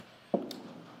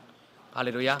哈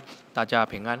利路亚，大家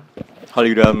平安。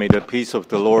 Hallelujah, may the peace of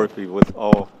the Lord be with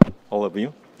all of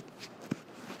you.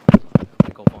 麦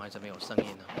克风还是没有声音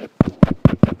呢，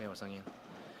没有声音。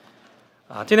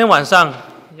今天晚上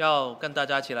要跟大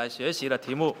家一起来学习的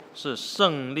题目是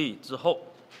胜利之后。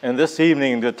 And this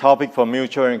evening, the topic for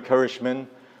mutual encouragement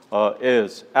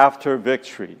is after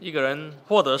victory. 一个人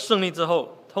获得胜利之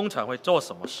后，通常会做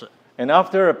什么事？ And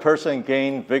after a person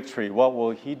gains victory, what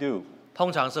will he do? 通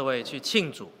常是会去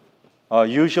庆祝，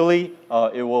 Usually,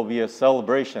 it will be a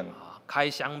celebration. 开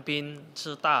香槟，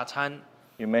吃大餐，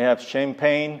 You may have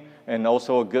champagne and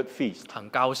also a good feast. 很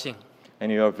高兴，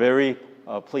 And you are very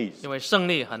pleased. 因为胜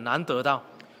利很难得到，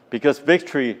 Because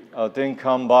victory didn't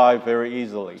come by very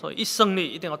easily. 所以一胜利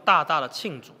一定要大大的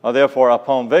庆祝。 Therefore,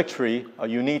 upon victory,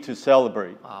 you need to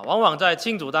celebrate. 往往在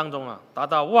庆祝当中达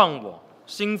到忘我、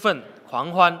兴奋、狂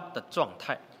欢的状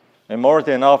态。 And more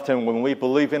than often, when we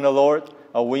believe in the Lord,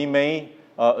 we may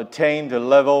attain the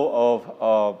level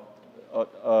of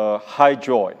high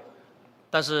joy.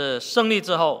 但是胜利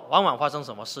之后，往往发生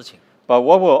什么事情？ But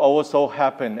what will also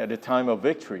happen at the time of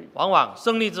victory? 往往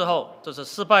胜利之后，这是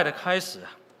失败的开始。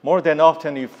 More than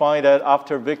often, you find that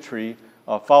after victory,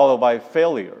 followed by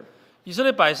failure. 以色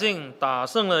列百姓打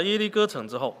胜了耶利哥城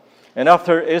之后， And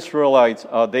after Israelites,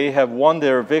 they have won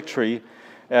their victory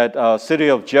at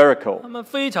city of Jericho, 他们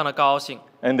非常的高兴，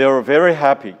 and they were very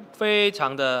happy, 非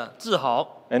常的自豪，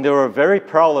 and they were very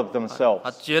proud of themselves.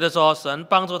 觉得说神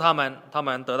帮助他们，他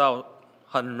们得到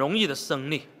很容易的胜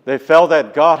利， They felt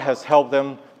that God has helped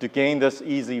them to gain this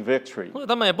easy victory.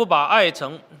 他们也不把爱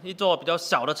城一座比较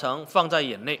小的城放在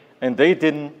眼内， And they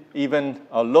didn't even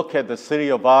look at the city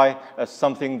of Ai as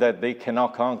something that they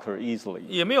cannot conquer easily.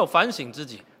 也没有反省自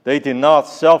己， They did not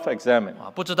self-examine.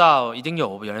 不知道已经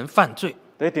有人犯罪，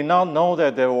 They did not know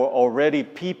that there were already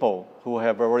people who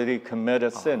have already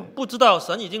committed sin. 不知道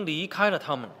神已经离开了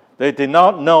他们， They did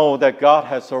not know that God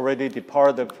has already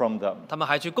departed from them. 他们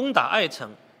还去攻打爱城，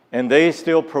 And they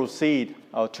still proceed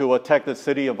to attack the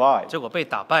city of Ai. 结果被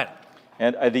打败了，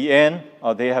 And at the end,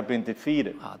 they have been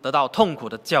defeated. 得到痛苦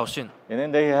的教训。 And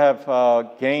then they have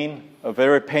gained a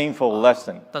very painful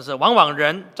lesson. 但是往往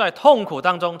人在痛苦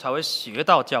当中才会学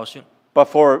到教训。 But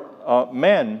for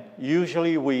men,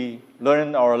 usually we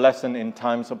learn our lesson in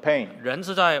times of pain. 人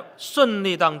是在顺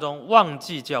利当中忘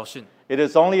记教训， It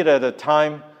is only at the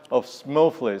time of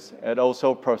smoothness and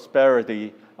also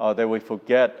prosperity that we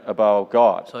forget about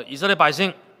God. 所以以色列百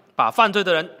姓把犯罪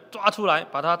的人抓出来，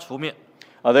把他除灭。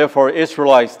 Therefore,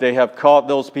 Israelites, they have caught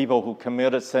those people who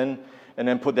committed sin and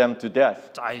then put them to death.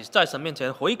 在神面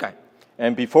前悔改，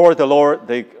 And before the Lord,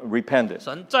 they repented.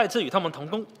 神再次与他们同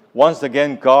工， Once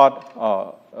again, God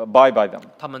abide by them.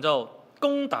 他们就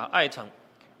攻打爱城，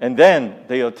 And then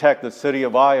they attacked the city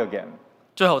of Ai again.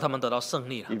 最后他们得到胜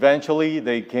利了。 Eventually,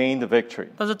 they gained the victory.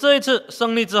 但是这一次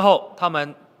胜利之后，他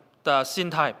们的心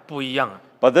态不一样了。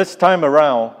 But this time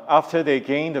around, after they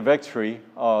gained the victory,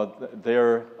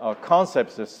 their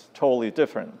concept is totally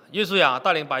different. 约书亚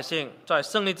带领百姓在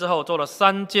胜利之后做了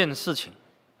3件事情。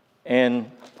 And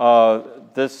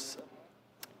this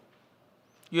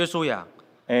约书亚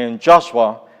and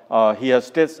Joshua, he has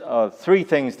did 3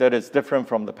 things that is different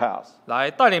from the past.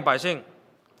 来带领百姓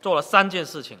做了3件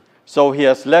事情， So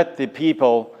he has led the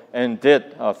people and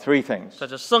did 3 things. 这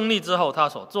是胜利之后他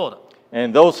所做的。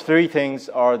 And those 3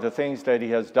 things are the things that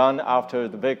he has done after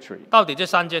the victory. 到底这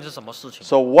3件是什么事情？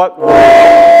 So what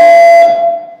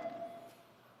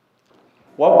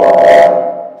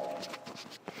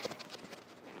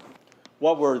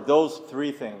were those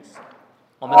 3 things?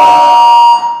 我们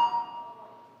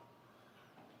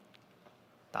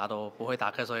大家都不会打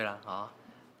瞌睡了啊！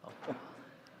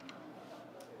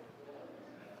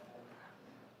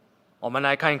我们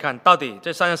来看一看，到底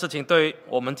这3件事情对于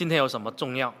我们今天有什么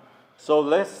重要？ So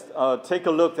let's take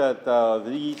a look at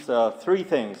these 3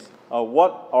 things.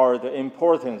 What are the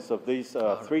importance of these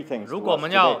 3 things? 如 to 果我 us 们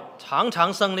today? 要常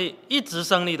常胜利，一直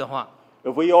胜利的话，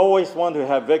 If we always want to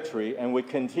have victory and we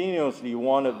continuously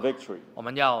wanted victory, 我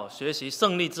们要学习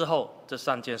胜利之后这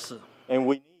3件事。 and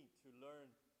we need to learn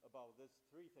about these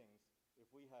 3 things if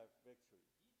we have victory.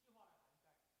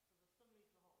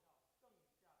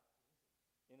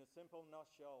 In a simple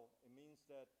nutshell, it means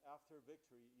that after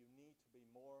victory, you need to be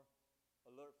more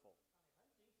alertful.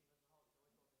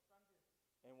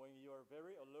 And when you are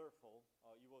very alertful,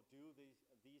 you will do these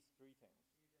 3 things.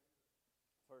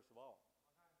 First of all,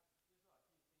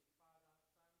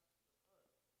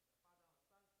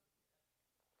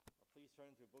 please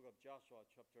turn to the book of Joshua,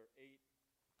 chapter 8.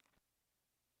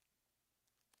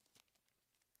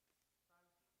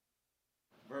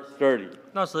 Verse 30.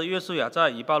 那时，约书亚在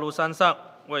以巴路山上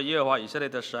为耶和华以色列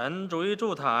的神筑一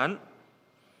筑坛。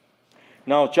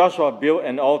Now Joshua built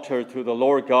an altar to the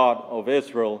Lord God of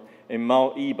Israel in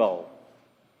Mount Ebal.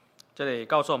 这里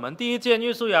告诉我们，第一件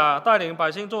约书亚带领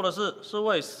百姓做的事是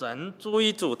为神筑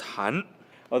一主坛。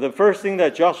The first thing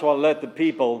that Joshua led the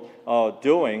people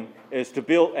doing is to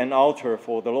build an altar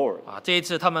for the Lord. 这一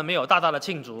次他们没有大大的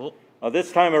庆祝，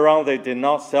 This time around they did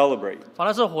not celebrate, 反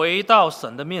而是回到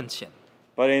神的面前。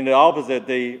 but in the opposite,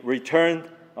 they returned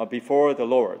before the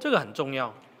Lord. 这个很重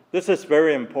要。 This is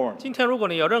very important. 今天如果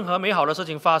你有任何美好的事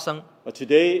情发生，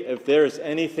 Today, if there is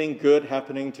anything good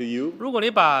happening to you, 如果你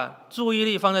把注意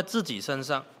力放在自己身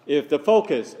上， if the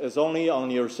focus is only on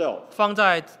yourself, 放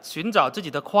在寻找自己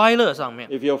的快乐上面，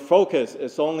 if your focus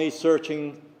is only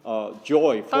searching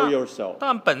joy for yourself,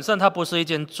 但本身它不是一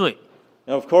件罪。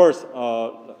 and of course,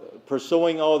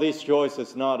 pursuing all these joys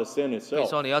is not a sin 比如 itself.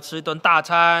 说你要吃一顿大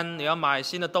餐，你要买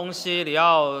新的东西，你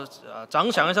要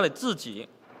奖赏一下你自己，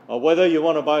 Whether you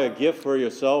want to buy a gift for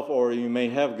yourself or you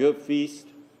may have good feast,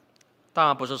 当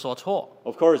然不是说错，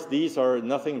 of course, these are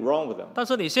nothing wrong with them. 但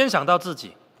是你先想到自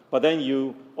己， But then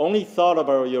you only thought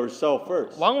about yourself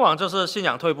first. 往往就是信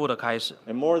仰退步的开始。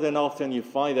 And more than often, you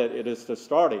find that it is the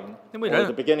starting 因为 or 人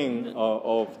the beginning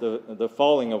of the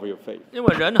falling of your faith. 因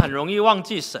为人很容易忘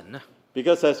记神呢，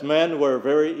 Because as men, we're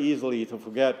very easily to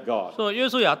forget God. 所以约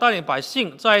书亚带领百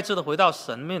姓再一次的回到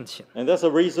神面前， And that's the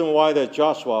reason why that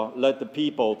Joshua led the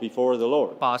people before the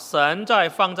Lord. 把神再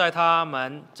放在他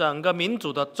们整个民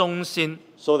族的中心。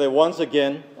 So that once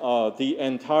again, the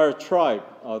entire tribe,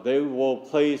 they will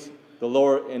place the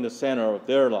Lord in the center of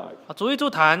their life. 筑一筑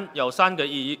坛有3个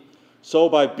意义， So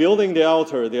by building the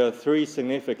altar, there are 3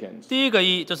 significance. 第一个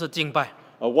意义就是敬拜，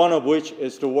 One of which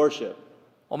is to worship.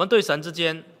 我们对神之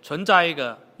间存在一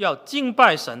个要敬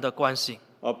拜神的关系。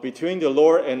 Between the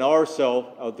Lord and ourselves,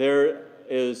 there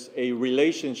is a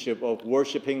relationship of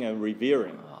worshiping and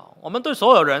revering. 我们对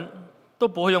所有人都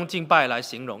不会用敬拜来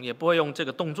形容，也不会用这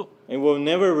个动作， And we'll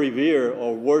never revere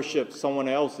or worship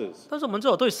someone else's. 但是我们只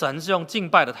有对神是用敬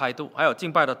拜的态度，还有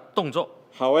敬拜的动作。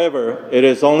 However, it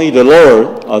is only the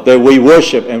Lord that we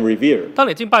worship and revere. 当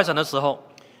你敬拜神的时候，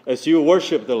 As you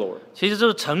worship the Lord, 其实就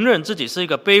是承认自己是一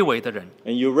个卑微的人。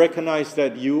 and you recognize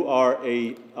that you are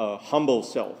a humble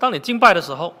self. 当你敬拜的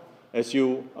时候， As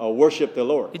you worship the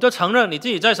Lord, 你就承认你自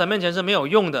己在神面前是没有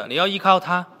用的，你要依靠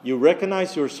他。 you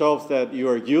recognize yourself that you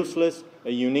are useless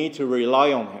and you need to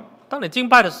rely on Him. 当你敬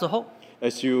拜的时候，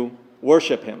 As you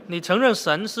worship Him, 你承认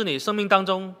神是你生命当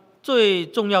中最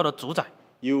重要的主宰。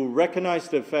 you recognize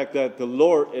the fact that the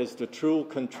Lord is the true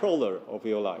controller of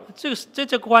your life. 这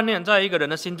个观念在一个人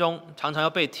的心中常常要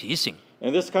被提醒。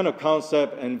 And this kind of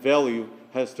concept and value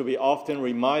has to be often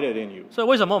reminded in you. 所以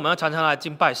为什么我们要常常来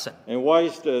敬拜神？ And why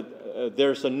is that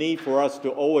there's a need for us to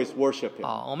always worship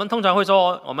Him? 我们通常会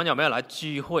说我们有没有来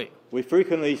聚会？ We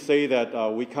frequently say that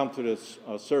we come to this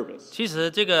service. 其实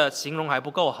这个形容还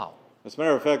不够好。 As a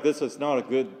matter of fact, this is not a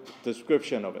good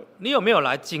description of it. 你有没有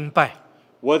来敬拜？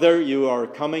 Whether you are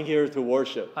coming here to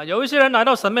worship, 有一些人来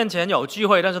到神面前有聚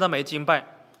会，但是他没敬拜。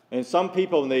 and some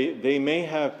people, they may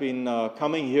have been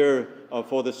coming here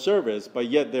for the service, but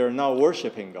yet they're not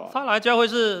worshiping God. 他来教会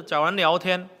是找人聊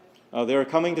天， They're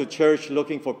coming to church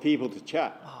looking for people to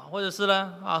chat. 或者是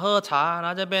呢喝喝茶，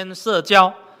来这边社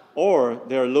交。 Or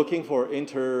they're looking for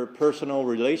interpersonal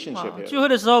relationship 聚 here. 会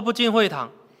的时候不进会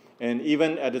堂， And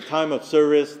even at the time of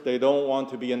service, they don't want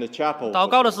to be in the chapel. 祷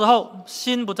告的时候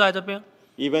心不在这边。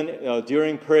 Even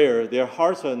during prayer, their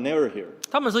hearts are never here.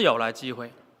 他们是有来聚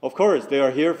会， Of course, they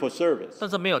are here for service, 但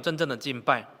是没有真正的敬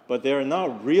拜。 but they are not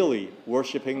really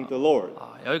worshiping the Lord.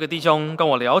 有一个弟兄跟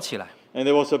我聊起来， And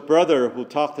there was a brother who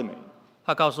talked to me,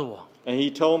 他告诉我， and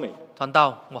he told me, 传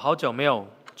道，我好久没有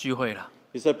聚会了，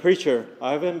 he said, Preacher,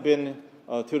 I haven't been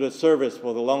to the service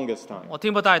for the longest time. 我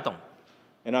听不太懂。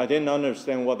 And I didn't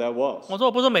understand what that was. 我说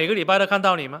我不是每个礼拜都看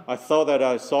到你吗？ I thought that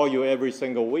I saw you every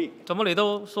single week. 怎么你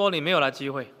都说你没有来聚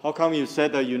会？ How come you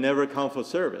said that you never come for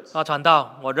service? 传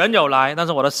道，我人有来，但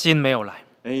是我的心没有来。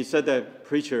 And he said that,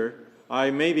 Preacher,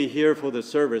 I may be here for the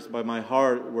service, but my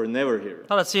heart were never here.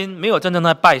 他的心没有真正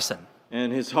在拜神。 And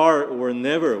his heart were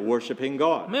never worshiping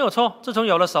God. 没有错，自从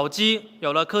有了手机、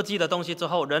有了科技的东西之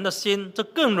后，人的心就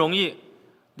更容易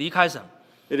离开神。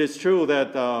 It is true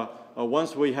that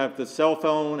once we have the cell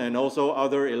phone and also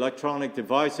other electronic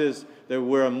devices, that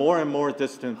we're more and more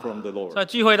distant from the Lord. 在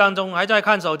聚会当中还在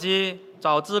看手机、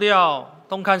找资料、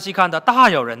东看西看的，大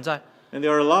有人在。 And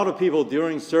there are a lot of people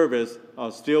during service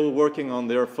still working on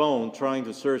their phone trying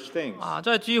to search things.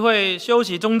 在聚会休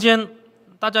息中间，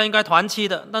大家应该团契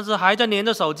的，但是还在黏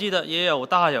着手机的，也有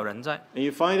大有人在。 And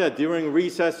you find that during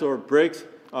recess or breaks,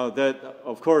 that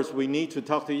of course we need to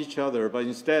talk to each other, but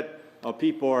instead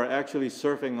people are actually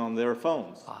surfing on their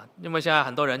phones. 因为现在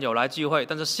很多人有来聚会，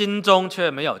但是心中却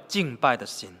没有敬拜的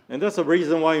心。 And that's the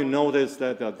reason why you notice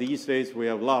that these days we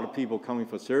have a lot of people coming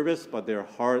for service, but their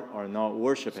heart are not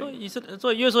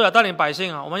所以 约书亚带领百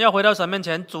姓我们要回到神面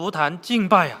前，足坛敬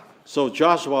拜So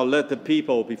Joshua led the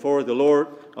people before the Lord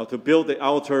to build the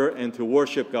altar and to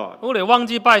worship God. 如果你忘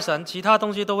记拜神，其他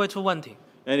东西都会出问题。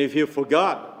 And if you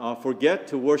forget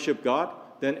to worship God,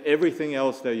 then everything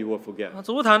else that you will forget.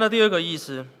 足坛的第二个意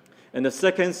思 And the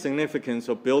second significance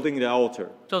of building the altar,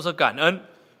 就是感恩。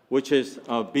 which is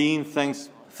being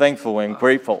thankful and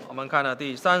grateful. 我们看了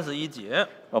第31节，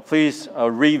 Please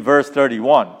read verse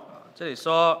 31. 这里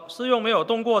说是用没有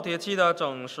动过铁器的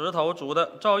整石头筑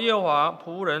的，照耶和华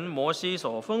仆人摩西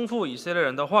所吩咐以色列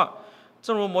人的话，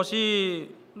正如摩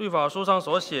西律法书上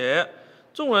所写，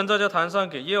众人在这坛上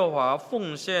给耶和华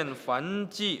奉献燔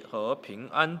祭和平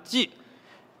安祭。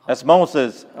 As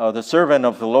Moses, the servant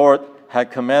of the Lord,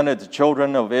 had commanded the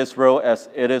children of Israel, as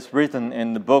it is written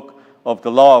in the book of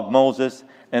the law of Moses,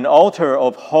 an altar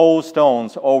of whole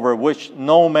stones over which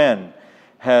no man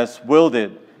has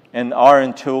wielded an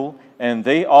iron tool, and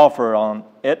they offer on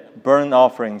it burnt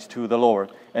offerings to the Lord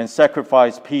and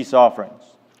sacrifice peace offerings.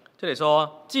 这里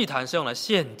说祭坛是用来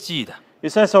献祭的，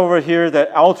 It says over here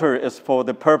that altar is for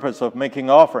the purpose of making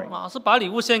offering. 是把礼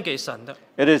物献给神的。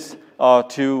 It is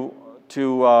to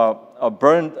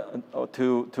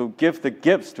give the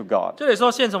gifts to God. 这里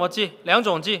说献什么祭？两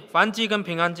种祭，燔祭跟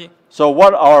平安祭。 So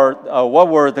what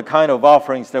were the kind of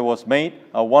offerings that was made?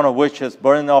 One of which is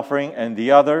burnt offering, and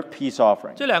the other peace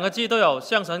offering. 这两个祭都有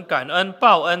向神感恩、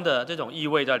报恩的这种意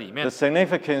味在里面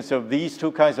The。significance of these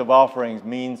two kinds of offerings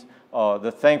means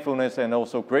the thankfulness and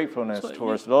also gratefulness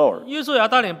towards the Lord. 约书亚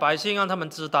带领百姓，让他们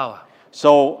知道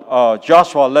So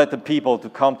Joshua led the people to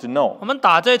come to know 我们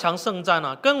打这场胜战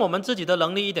跟我们自己的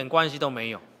能力一点关系都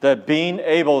没有。 that being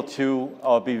able to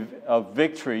be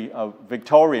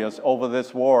victorious over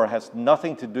this war has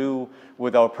nothing to do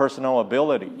with our personal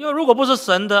ability. 因为如果不是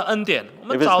神的恩典，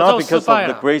我 If 们 it's 早 not 就失 because 败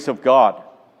of the 了， grace of God,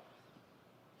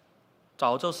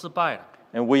 早就失败了。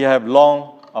 and we have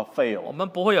long 我 failed, 们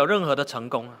不会有任何的成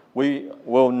功 we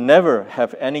will never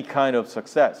have any kind of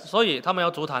success. 所以他们要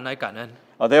足坛来感恩。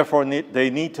 Therefore, they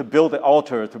need to build the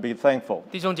altar to be thankful.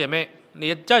 弟兄姐妹，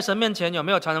你在神面前有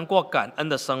没有常常过感恩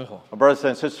的生活？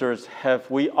 Brothers and sisters, have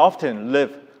we often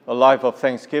lived a life of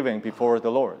thanksgiving before the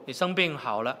Lord? 你生病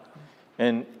好了，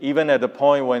 And even at the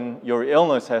point when your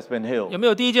illness has been healed, 有没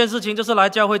有第一件事情就是来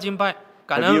教会敬拜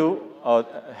感 have 恩？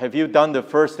 you done the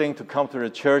first thing to come to the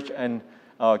church and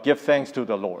give thanks to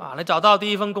the Lord? 你找到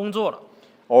第一份工作了，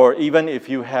 Or even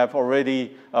if you have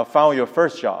already found your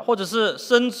first job, 或者是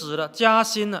升职了、加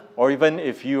薪了， or even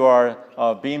if you are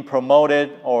being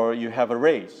promoted or you have a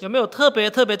raise, 有没有特别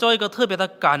做一个特别的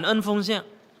感恩奉献？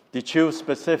 did you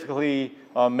specifically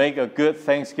make a good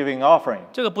Thanksgiving offering?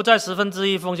 这个不在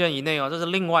1/10奉献以内这是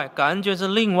另外，感恩券是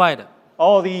另外的。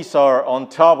 All these are on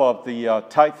top of the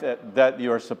tithe that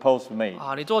you are supposed to make.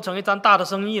 你做成一单大的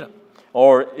生意了，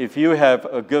 Or if you have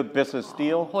a good business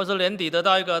deal, 或者是年底得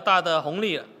到一个大的红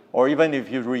利了， or even if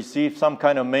you receive some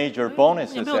kind of major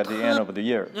bonuses at the end of the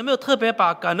year, 有没有特别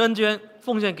把感恩券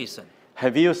奉献给神？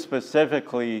 have you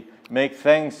specifically make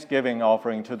Thanksgiving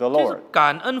offering to the 就是 Lord?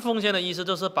 感恩奉献的意思，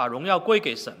就是把荣耀归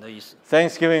给神的意思。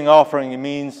 Thanksgiving offering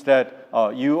means that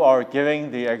you are giving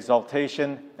the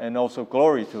exaltation and also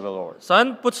glory to the Lord.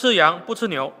 神不吃羊，不吃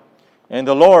牛， And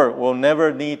the Lord will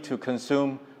never need to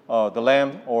consume the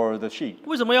lamb or the sheep.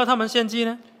 为什么要他们献祭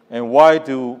呢？ And why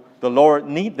do the Lord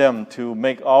need them to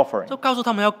make offering? 就告诉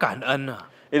他们要感恩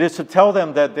It is to tell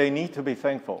them that they need to be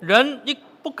thankful. 人一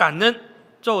不感恩，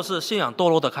就是信仰堕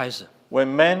落的开始。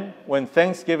 When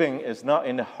thanksgiving is not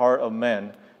in the heart of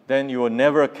man, then you will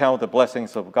never count the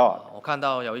blessings of God. 我看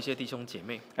到有一些弟兄姐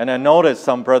妹 And I noticed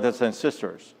some brothers and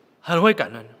sisters, 很会感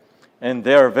恩， and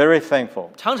they are very thankful.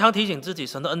 常常提醒自己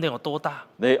神的恩典有多大。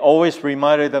 They always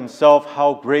reminded themselves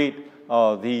how great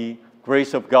the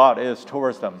grace of God is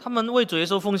towards them. 他们为主耶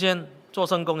稣奉献，做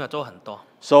圣工也做很多。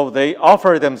 So they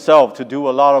offer themselves to do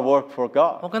a lot of work for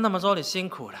God. 我跟他们说：“你辛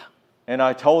苦了。 And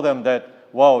I told them that,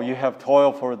 wow, you have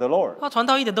toiled for the Lord. ”传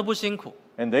道一点都不辛苦。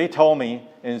 And they told me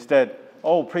instead,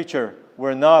 oh, preacher,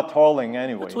 we're not toiling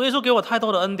anyway. 主耶稣给我太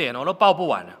多的恩典了，我都报不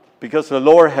完了。 Because the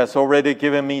Lord has already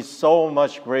given me so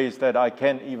much grace that I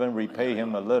can't even repay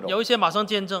him a little. 有一些马上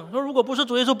见证说：“如果不是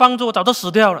主耶稣帮助我，早就死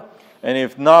掉了。 And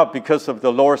if not because of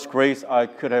the Lord's grace, I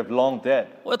could have long dead.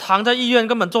 我躺在医院，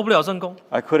根本做不了圣工。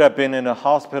 I could have been in a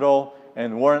hospital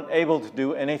and weren't able to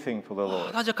do anything for the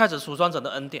Lord. 他就开始数算神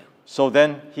的恩典。 So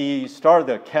then he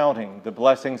started counting the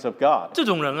blessings of God. 这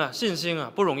种人信心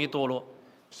不容易堕落。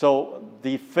 So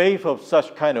the faith of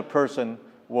such kind of person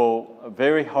will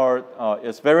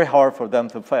it's very hard for them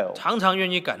to fail. 常常愿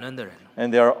意感恩的人。And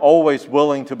they are always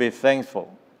willing to be thankful.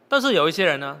 但是有一些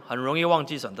人呢，很容易忘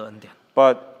记神的恩典。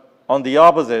But on the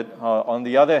opposite, on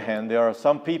the other hand, there are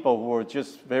some people who are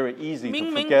just very easy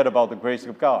to forget about the grace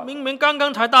of God. 明明刚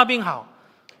刚才大病好，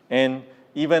 And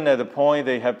even at the point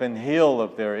they have been healed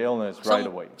of their illness right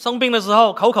away. 生病的时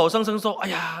候口口声声说：“哎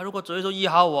呀，如果主耶稣医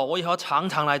好我，我以后常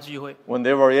常来聚会。” When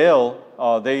they were ill,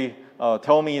 they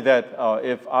told me that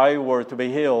if I were to be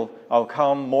healed, I'll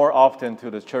come more often to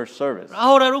the church service. 然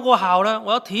后呢，如果好了，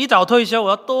我要提早退休，我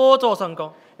要多做圣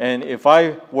工。 And if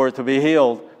I were to be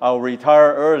healed, I'll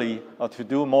retire early to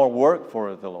do more work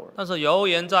for the Lord. 但是油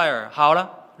盐在耳，好了，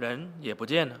人也不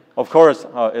见了。 Of course,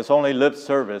 it's only lip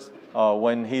service.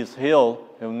 When he's healed,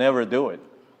 he'll never do it.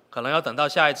 可能要等到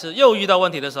下一次又遇到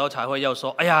问题的时候，才会要说：“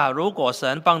哎呀，如果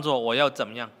神帮助我，我要怎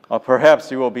么样？” Perhaps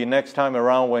it will be next time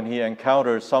around when he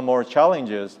encounters some more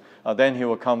challenges, then he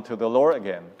will come to the Lord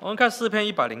again. 我们看诗篇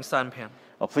103篇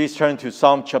Please turn to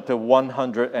Psalm chapter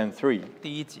 103,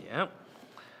 第一节。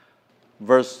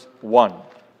 verse 1.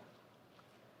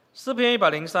 诗篇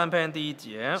103篇第一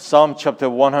节。 Psalm chapter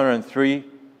 103,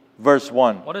 verse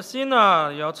 1. 我的心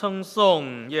啊，也要称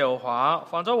颂耶和华；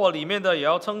反正我里面的也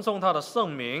要称颂他的圣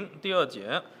名。第二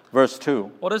节。 Verse 2.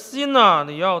 我的心啊，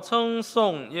你要称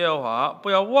颂耶和华，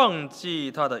不要忘记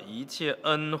他的一切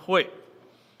恩惠。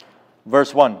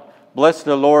 Verse 1. Bless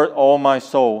the Lord, all my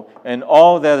soul, and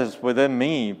all that is within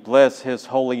me, bless his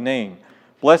holy name.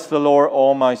 Bless the Lord,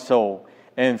 all my soul,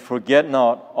 and forget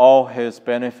not all his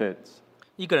benefits.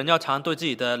 一个人要常对自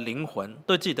己的灵魂、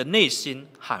对自己的内心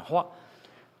喊话。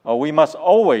 We must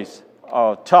always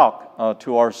talk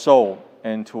to our soul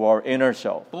and to our inner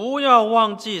self. 不要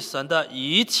忘记神的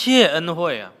一切恩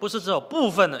惠啊，不是只有部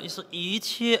分的，是一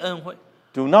切恩惠。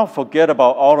 Do not forget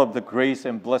about all of the grace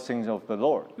and blessings of the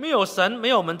Lord. 没有神，没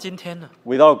有我们今天呢。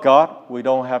 Without God, we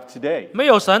don't have today. 没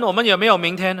有神，我们也没有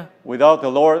明天呢。 Without the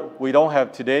Lord, we don't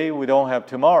have today, we don't have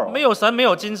tomorrow. 没有神，没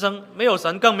有今生；没有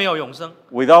神，更没有永生。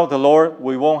 Without the Lord,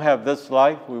 we won't have this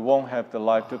life, we won't have the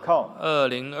life to come.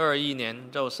 2021年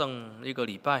就剩一个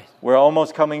礼拜， We're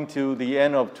almost coming to the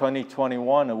end of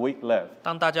 2021, a week left.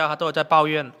 当大家都在抱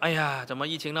怨：“哎呀，怎么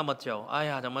疫情那么久？哎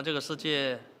呀，怎么这个世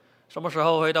界什么时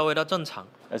候回到正常？”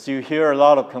 As you hear a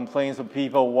lot of complaints of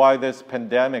people why this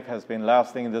pandemic has been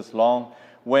lasting this long,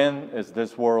 when is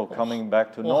this world coming back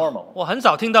to normal? 我很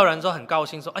少听到人说很高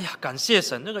兴说：“哎呀，感谢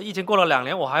神，这个疫情过了2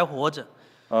年，我还活着。”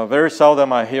 Very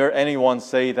seldom I hear anyone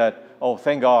say that, oh,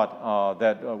 thank God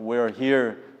that we're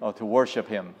here to worship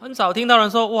Him. 很少听到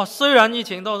人说：“哇，虽然疫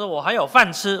情，但是我还有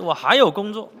饭吃，我还有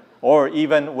工作。” Or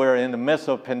even we're in the midst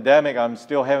of pandemic, I'm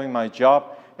still having my job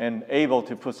and able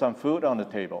to put some food on the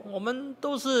table. 我们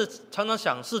都是常常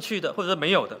想失去的，或者是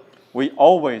没有的， We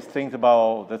always think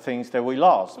about the things that we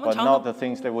lost, but not the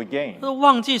things that we 但 gained. 是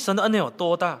忘记神的恩典有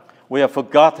多大。 We have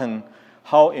forgotten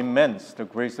how immense the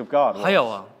grace of God 还有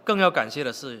was. 啊，更要感谢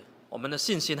的是，我们的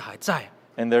信心还在。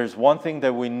 And there's one thing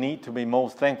that we need to be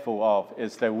most thankful of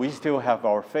is that we still have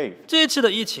our faith. 这一次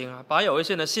的疫情啊，把有一些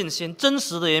人的信心真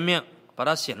实的一面，把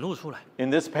它显露出来。 In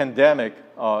this pandemic,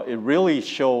 it really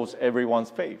shows everyone's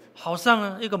faith. 好像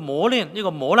呢一个磨练，一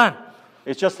个磨难，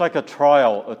 It's just like a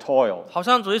trial, a toil. 好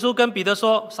像主耶稣跟彼得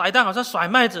说：“撒旦好像甩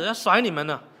麦子，要甩你们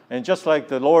呢。” And just like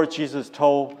the Lord Jesus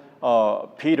told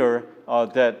Peter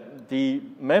that the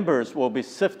members will be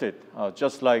sifted,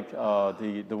 just like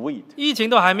the wheat. 疫情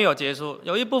都还没有结束，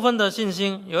有一部分的信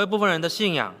心，有一部分人的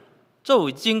信仰就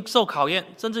已经受考验，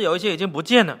甚至有一些已经不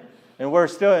见了。 And we're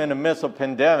still in the midst of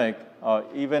pandemic.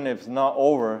 Even if it's not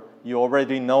over, you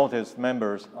already notice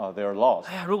members they're lost.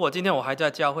 哎呀，如果今天我还在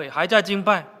教会，还在敬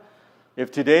拜， If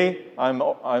today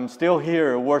I'm still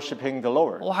here worshiping the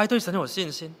Lord, 我还对神有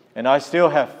信心， and I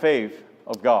still have faith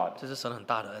of God, 这是神很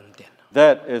大的恩典。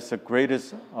 that is the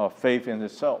greatest faith in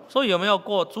itself. 所以有没有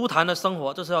过足坛的生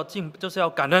活，就是要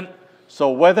感恩。 So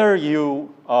whether you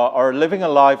are living a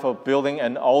life of building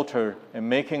an altar and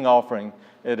making offering,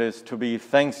 it is to be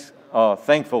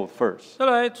thankful first. 再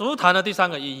来，足坛的第3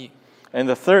个意义， And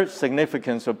the third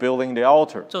significance of building the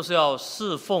altar, 就是要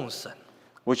侍奉神，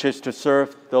 which is to serve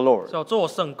the Lord, 要做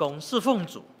圣工，侍奉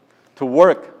主。 to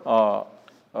work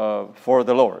for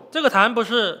the Lord. 这个坛不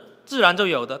是自然就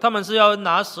有的，他们是要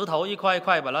拿石头一块一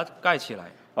块把它盖起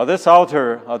来。 This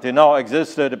altar did not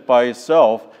exist by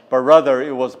itself, but rather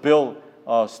it was built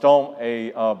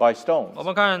by stones. 我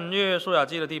们看约书亚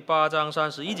记的第8章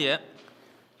31节。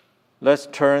 Let's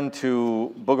turn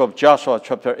to Book of Joshua,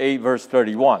 chapter 8, verse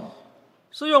 31.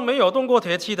 是用没有动过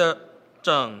铁器的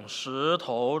整石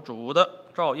头筑的，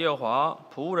照耶和华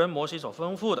仆人摩西所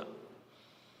吩咐的。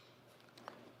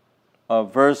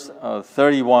 Verse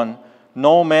 31.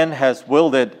 no man has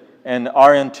wielded an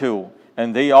iron tool,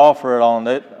 and they offered on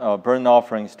it burnt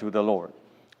offerings to the Lord.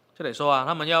 这里说啊，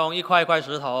他们要用一块一块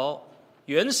石头，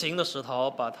圆形的石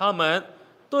头，把它们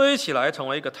堆起来成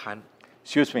为一个坛。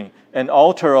Excuse me, an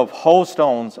altar of whole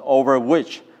stones over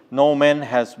which no man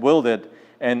has wielded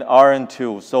an iron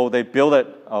tool, so they built it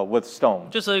with stone.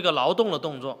 这是一个劳动的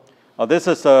动作。This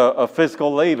is a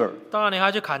physical labor. 当然，你还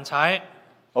要去砍柴，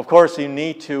 Of course, you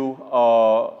need to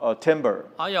timber,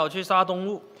 还要去杀动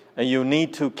物， and you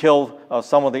need to kill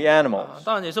some of the animals.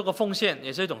 当然也是个奉献，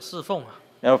也是一种侍奉啊。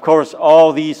 And of course,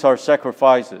 all these are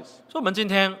sacrifices. 所以我们今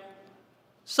天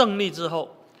胜利之后，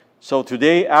 So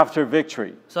today, after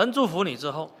victory, 神祝福你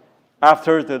之后，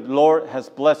 after the Lord has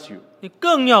blessed you, 你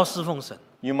更要侍奉神，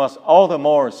 you must all the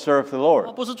more serve the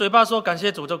Lord. 不是嘴巴说感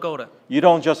谢主就够了， You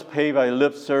don't just pay by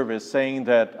lip service saying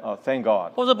that thank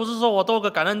God, 或者不是说我多个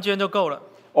感恩捐就够了，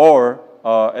 or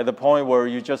at the point where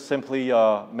you just simply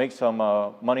make some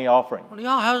money offering. 你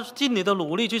还要尽你的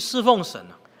努力去侍奉神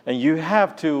啊。 And you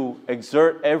have to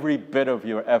exert every bit of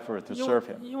your effort to serve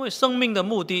Him. 因为生命的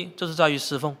目的就是在于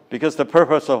侍奉。 Because the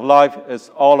purpose of life is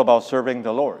all about serving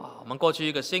the Lord. 我们过去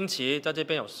一个星期在这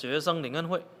边有学生领恩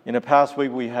会， In the past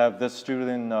week, we have this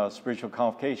student spiritual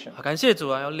convocation. 感谢主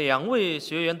啊，有2位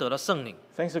学员得了圣灵。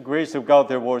 Thanks to the grace of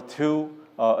God, there were 2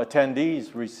 attendees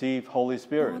receive Holy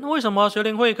Spirit. 那为什么学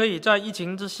灵会可以在疫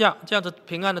情之下这样子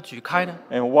平安的举开呢？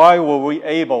 And why were we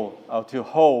able to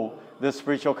hold this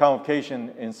spiritual convocation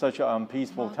in such an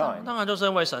unpeaceful time? 当然就是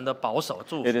因为神的保守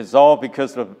祝福。 It is all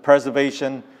because of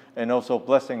preservation and also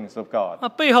blessings of God. 那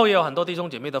背后也有很多弟兄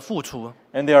姐妹的付出。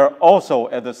 And there are also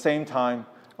at the same time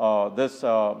this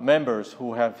members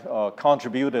who have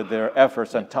contributed their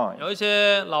efforts and time. 有一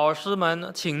些老师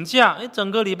们请假，整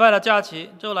个礼拜的假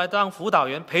期就来当辅导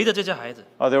员，陪着这些孩子。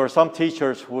 There were some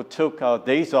teachers who took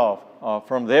days off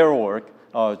from their work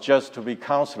just to be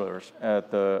counselors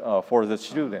for the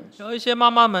students. 有一些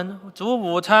妈妈们煮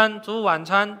午餐、煮晚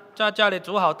餐，在家里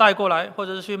煮好带过来，或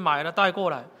者是去买了带过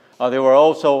来。 There were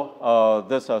also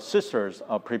these sisters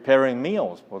preparing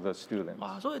meals for the students.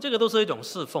 啊，所以这个都是一种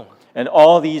侍奉。 And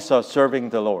all these are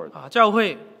serving the Lord. 啊，教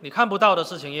会你看不到的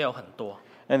事情也有很多。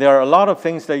 And there are a lot of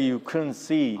things that you couldn't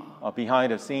see behind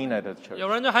the scene at the church. 有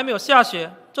人就还没有下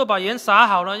雪，就把盐撒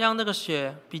好了，让那个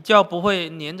雪比较不会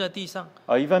粘在地上。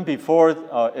 Even before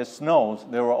it snows,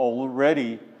 there were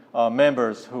already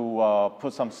members who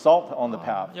put some salt on the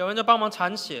path. 有人就帮忙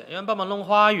铲雪，有人帮忙弄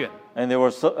花园。 And there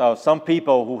were some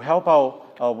people who help out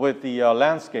with the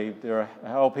landscape. They're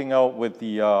helping out with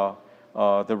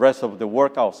the rest of the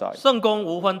work outside. 圣工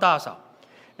无分大小，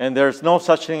 And there's no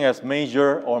such thing as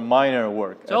major or minor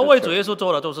work. 只要 at 为 the 主 church. 耶稣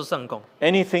做的都是圣工，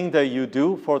 Anything that you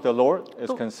do for the Lord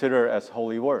is considered as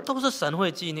holy work. 都是神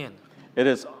会纪念的。 It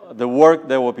is the work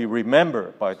that will be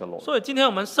remembered by the Lord. 所以今天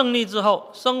我们胜利之后，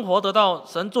生活得到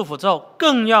神祝福之后，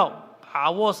更要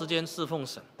把握时间侍奉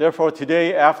神。 Therefore,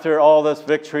 today, after all this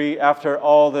victory, after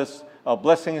all this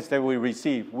blessings that we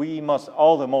receive, we must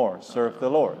all the more serve the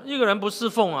Lord. 一个人不侍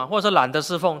奉啊，或者是懒得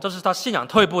侍奉，这是他信仰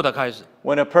退步的开始。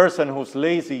 When a person who's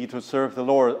lazy to serve the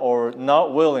Lord or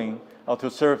not willing to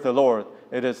serve the Lord,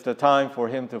 it is the time for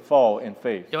him to fall in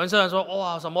faith. 有人虽然说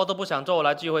哇，什么都不想做，我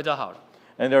来聚会就好了。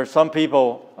 And there are some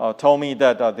people told me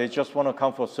that they just want to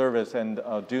come for service and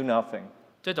do nothing.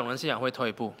 这种人信仰会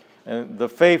退步。 And the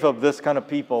faith of this kind of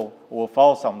people will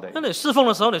fall someday. 那你侍奉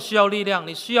的时候，你需要力量，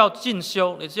你需要进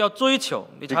修，你需要追求，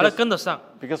你才能跟得上。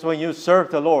 Because when you serve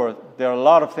the Lord, there are a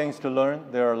lot of things to learn,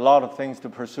 there are a lot of things to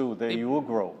pursue, that you will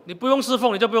grow. 你不用侍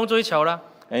奉，你就不用追求了。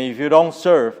 And if you don't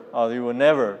serve, you will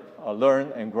never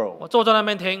learn and grow. 我坐在那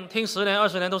边听10年、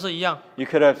20年都是一样。 You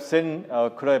could have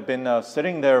been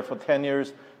sitting there for 10 years,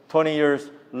 20 years,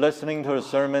 listening to a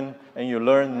sermon, and you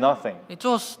learn nothing. 你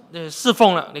做侍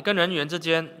奉了，你跟人与人之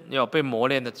间你有被磨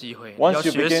练的机会，你要 Once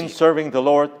you 学 begin 习。 serving the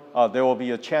Lord, there will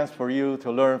be a chance for you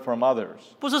to learn from others.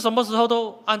 不是什么时候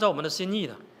都按照我们的心意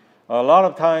的。 A lot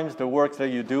of times, the works that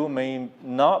you do may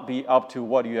not be up to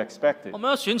what you expected. 我们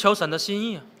要寻求神的心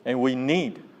意啊。 And we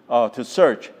need to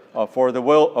search for the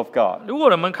will of God. 如果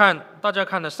我们看大家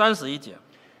看的31节，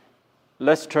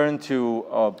 Let's turn to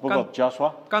Book of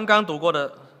Joshua. 刚刚读过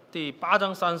的第8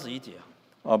章31节，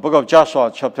 Book of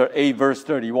Joshua, chapter 8, verse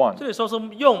 31. 这里说是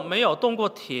用没有动过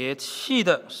铁器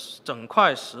的整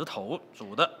块石头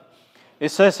煮的。 It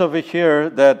says over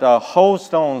here that whole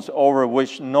stones over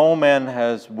which no man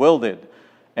has wielded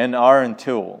an iron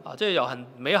tool. 啊，这有很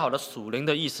美好的属灵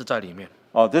的意思在里面。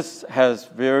 This has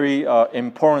very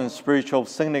important spiritual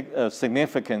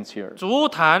significance here. 竹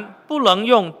坛不能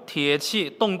用铁器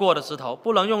动过的石头，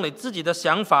不能用你自己的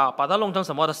想法把它弄成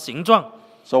什么的形状。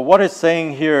 So what it's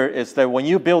saying here is that when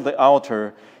you build the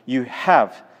altar, you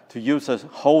have to use a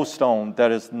whole stone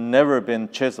that has never been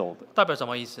chiseled. 代表什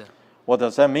么意思？ What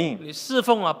does that mean? 你侍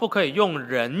奉不可以用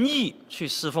人意去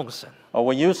侍奉神。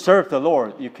 When you serve the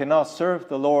Lord, you cannot serve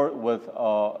the Lord with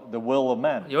the will of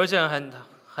man. 有一些人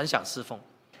很想侍奉，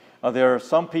 There are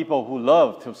some people who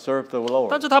love to serve the 但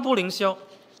Lord, 是他不灵修，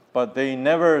 but they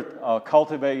never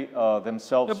cultivate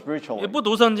themselves 也 spiritually. 不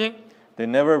读圣经， They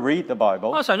never read the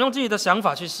Bible, 他想用自己的想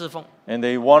法去侍奉。 and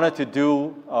they wanted to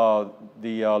do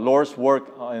the Lord's work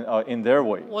in their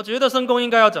way. 我觉得圣工应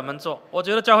该要怎么做？我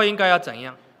觉得教会应该要怎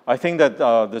样？ I think that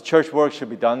the church work should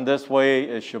be done this way,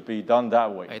 it should be done that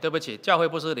way. 对不起，教会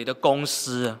不是你的公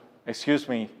司， Excuse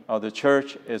me, the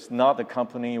church is not the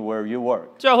company where you work.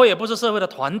 教会也不是社会的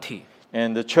团体，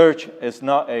 And the church is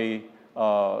not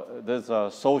there's a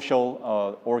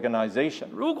social organization.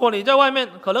 如果你在外面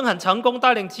可能很成功，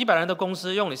带领几百人的公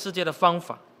司，用你世界的方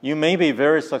法， You may be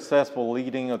very successful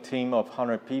leading a team of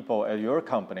 100 people at your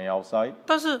company outside,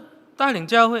 但是带领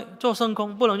教会做圣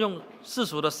工，不能用世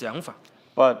俗的想法。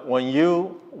 but when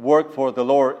you work for the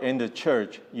Lord in the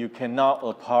church, you cannot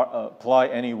apply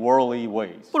any worldly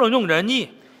ways. 不能用人意，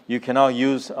 You cannot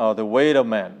use the way of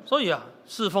man. 所以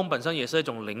侍奉本身也是一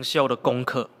种灵修的功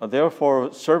课。 Therefore,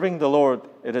 serving the Lord,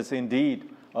 it is indeed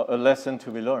a lesson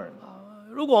to be learned.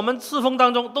 如果我们侍奉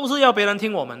当中都是要别人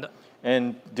听我们的，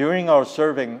 And during our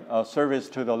service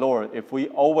to the Lord, if we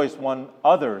always want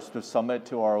others to submit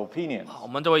to our opinions, 我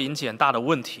们就会引起很大的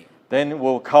问题。 then it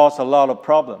will cause a lot of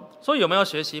problems. 所以我们要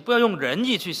学习，不要用人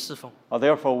意去侍奉。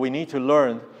 Therefore, we need to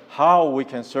learn how we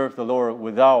can serve the Lord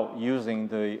without using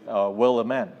the will of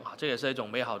man. 这也是一种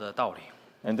美好的道理。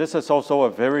 And this is also a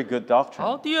very good 好，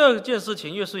 doctrine. 第二件事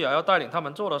情，约书亚要带领他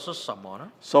们做的是什么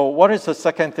呢？ So, what is the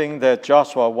second thing that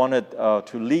Joshua wanted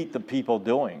to lead the people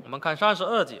doing? 我们看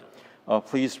32节，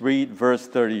 Please read verse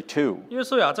 32. 约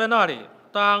书亚在那里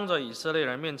当着以色列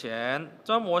人面前，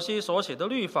将摩西所写的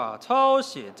律法抄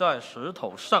写在石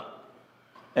头上。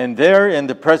 And there, in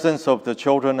the presence of the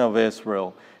children of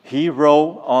Israel, he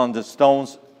wrote on the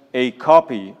stones a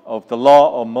copy of the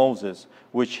law of Moses,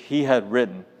 which he had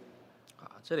written.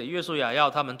 这里约书亚要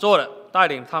他们做的，带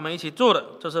领他们一起做的，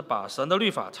就是把神的律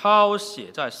法抄写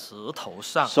在石头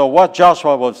上。 So, what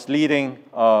Joshua was leading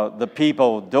the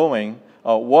people doing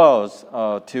was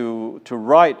to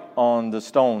write on the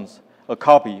stones a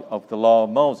copy of the law of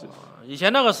Moses. 以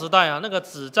前那个时代那个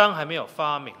纸张还没有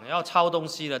发明，要抄东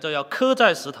西的就要刻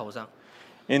在石头上。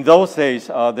 In those days,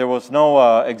 there was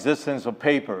no existence of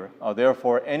paper.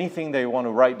 Therefore, anything they want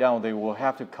to write down, they will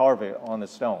have to carve it on the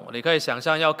stone. 你可以想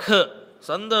象，要刻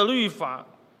神的律法，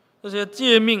这些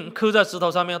诫命刻在石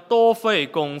头上面，多费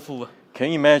功夫啊！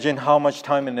 Can you imagine how much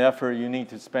time and effort you need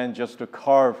to spend just to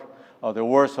carve the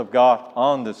words of God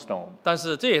on the stone? 但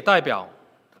是这也代表，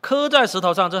刻在石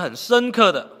头上是很深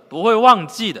刻的，不会忘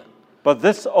记的。 But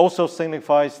this also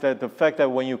signifies that the fact that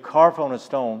when you carve on a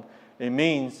stone, it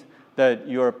means that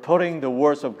you are putting the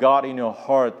words of God in your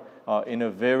heart in a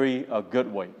very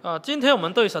good way. 今天我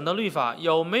们对神的律法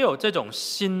有没有这种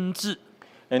心智？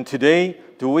 And today,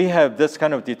 do we have this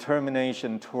kind of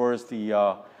determination towards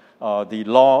the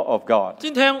law of God?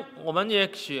 今天我们也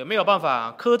许没有办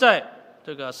法刻在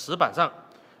这个石板上，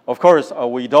 Of course,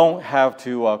 we don't have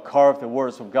to carve the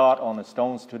words of God on the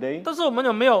stones today. 但是我们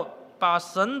有没有把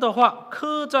神的话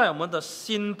刻在我们的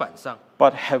心板上？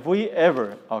 But have we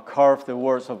ever carved the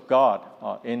words of God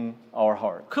in our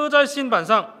heart? 刻在心板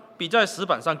上比在石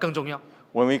板上更重要。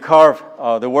 When we carve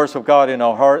the words of God in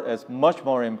our heart, it's much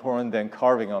more important than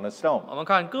carving on a stone. 我们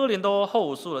看哥林多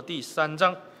后书的第3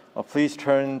章， Please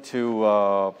turn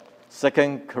to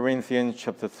 2 Corinthians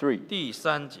chapter 3, 第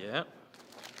3节。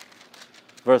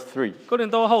 verse 3. 哥林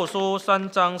多后书3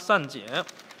章3节，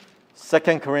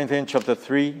 2 Corinthians chapter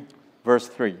 3, verse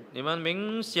 3. 你们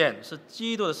明显是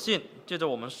基督的信，借着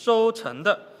我们收成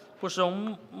的，不是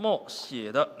用墨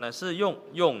写的，乃是用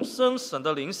永生神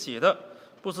的灵写的，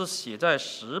不是写在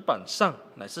石板上，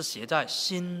乃是写在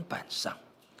心板上。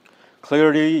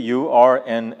 Clearly, you are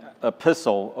an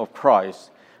epistle of Christ,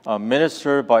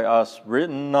 ministered by us,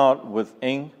 written not with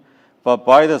ink, but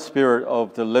by the Spirit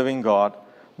of the living God,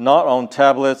 not on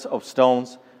tablets of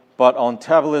stones, but on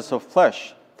tablets of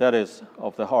flesh, that is,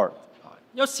 of the heart.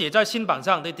 要写在心板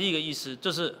上的第一个意思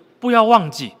就是不要忘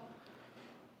记。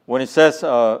 When it says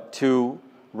to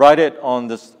write it on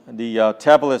the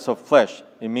tablets of flesh,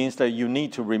 it means that you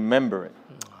need to remember it.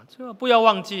 这个不要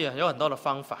忘记有很多的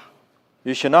方法。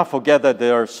 You should not forget that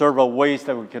there are several ways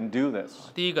that we can do this,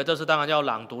 第一个就是当然要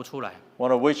朗读出来，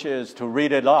 one of which is to read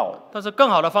it out. 但是更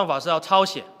好的方法是要抄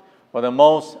写。 But the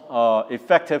most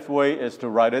effective way is to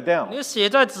write it down. 你写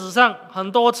在纸上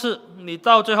很多次，你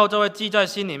到最后就会记在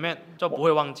心里面，就不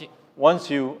会忘记。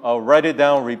once you write it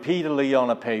down repeatedly on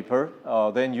a paper,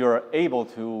 then you're able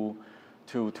to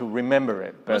remember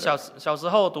it 我 better. 小时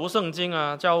候读圣经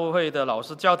啊，教会的老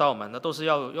师教导我们的都是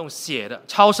要用写的，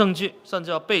抄圣句，甚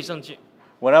至要背圣句。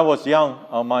 When I was young,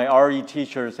 my RE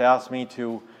teachers asked me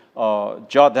to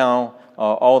jot down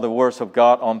all the words of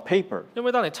God on paper. 因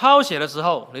为当你抄写的时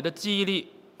候，你的记忆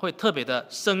力会特别的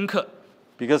深刻，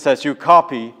 Because as you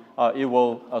copy, it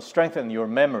will strengthen your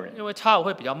memory. 因为抄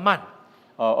会比较慢，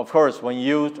 Of course, when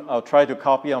you try to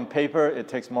copy on paper,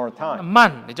 it takes more time.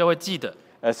 慢你就会记得。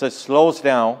 As it slows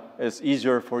down, it's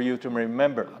easier for you to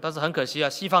remember. 但是很可惜啊，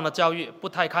西方的教育不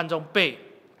太看重背，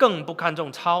更不看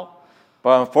重抄。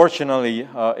 But unfortunately,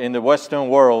 in the Western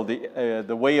world,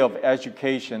 the way of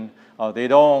education, they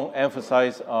don't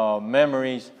emphasize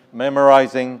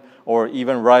memorizing or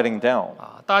even writing down.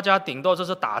 啊，大家顶多就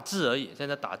是打字而已。现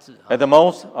在打字， At the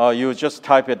most, you just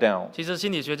type it down. 其实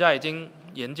心理学家已经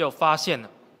研究发现了，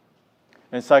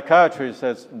 And psychiatrists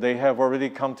says they have already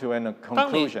come to a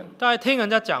当你 conclusion. 在听人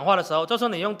家讲话的时候，就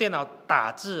算你用电脑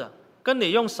打字啊，跟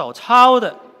你用手抄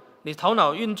的，你头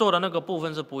脑运作的那个部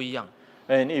分是不一样。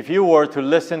 And if you were to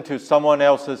listen to someone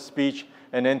else's speech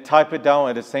and then type it down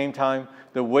at the same time,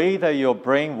 the way that your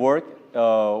brain works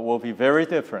will be very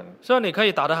different. 所以你可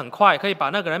以打得很快，可以把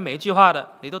那个人每一句话的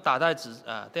你都打在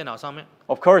电脑上面。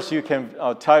 Of course, you can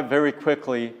type very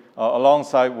quickly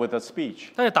alongside with a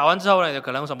speech. 但你打完之后呢，你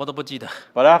可能什么都不记得。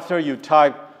 But after you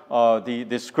type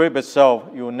the script itself,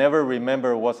 you will never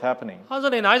remember what's happening. 但是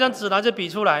你拿一张纸拿支笔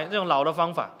出来，这种老的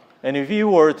方法， And if you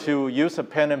were to use a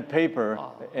pen and paper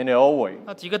in the old way,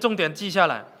 那几个重点记下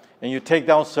来， and you take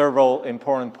down several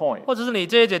important points, 或者是你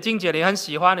这一节经节你很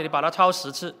喜欢，你把它抄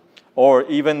10次， or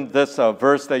even this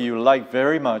verse that you like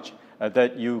very much,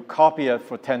 that you copy it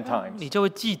for 10 times, 你就会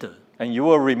记得。 and you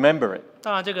will remember it.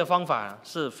 当然，这个方法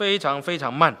是非常非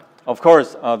常慢。 Of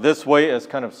course, this way is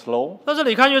kind of slow, 但是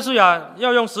你看约书亚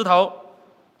要用石头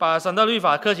把神的律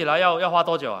法刻起来要花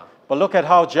多久啊？ but look at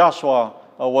how Joshua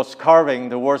was carving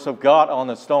the words of God on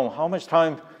the stone. How much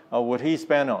time would he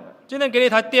spend on it? 今天给你一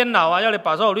台电脑啊，要你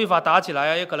把所有律法打起来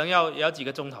啊，也可能也要几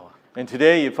个钟头啊， And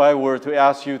today, if I were to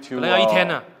ask you 可能要一天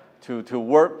呢。 to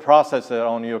word process it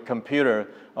on your computer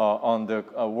on the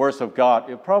words of God,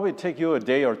 it probably take you a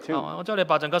day or two. 我叫你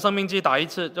把整个生命记打一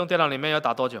次，用电脑里面要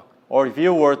打多久？ Or if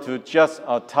you were to just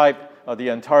type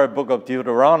the entire book of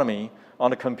Deuteronomy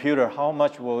on the computer, how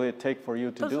much will it take for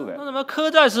you to 但是 do 那 that? 怎么刻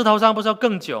在石头上不是要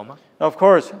更久吗？ Of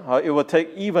course, it will take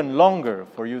even longer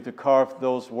for you to carve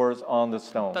those words on the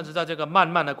但 stone. 是在这个慢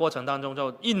慢的过程当中，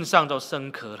就印上就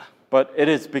深刻了。 But it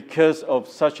is because of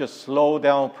such a slow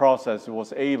down process, it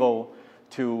was able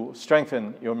to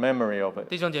strengthen your memory of it.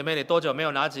 弟兄姐妹，你多久没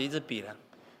有拿起一支笔了？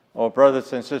 Oh,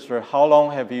 brothers and sisters, how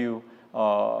long have you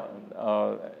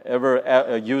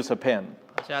ever used a pen?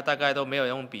 现在大概都没有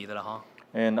用笔的了哈。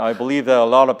 And I believe that a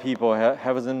lot of people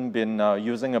haven't been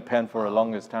using a pen for the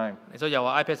longest time. 你说有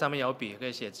啊 ，iPad 上面有笔可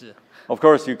以写字 Of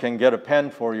course, you can get a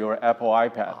pen for your Apple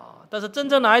iPad. 啊，但是真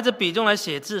正拿一支笔用来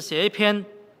写字，写一篇，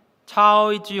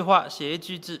抄一句话，写一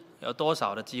句字，有多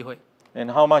少的机会？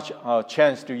 And how much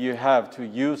chance do you have to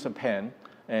use a pen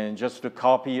and just to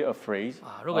copy a phrase,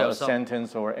 如果有 a 时候-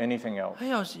 sentence, or anything else? 哎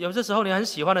呀，有些时候你很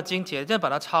喜欢的经节，这样把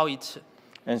它抄一次。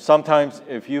 And sometimes,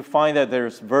 if you find that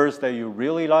there's verse that you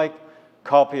really like,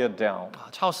 copy it down.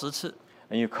 抄10次，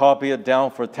 And you copy it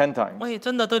down for 10 times. 喂，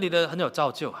真的对你的很有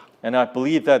造就啊！ And I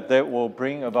believe that will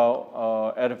bring about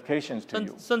edifications to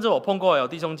you. 甚至我碰过有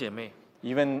弟兄姐妹，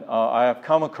 Even I have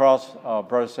come across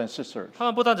brothers and sisters. 他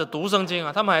们不但只读圣经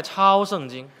啊，他们还抄圣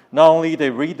经。 Not only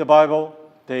they read the Bible,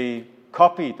 they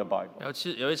copy the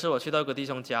Bible. 有一次我去到一个弟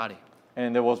兄家里，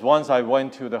 And there was once I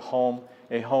went to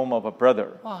a home of a brother.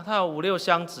 哇，他有5、6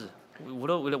箱子，五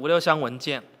六箱文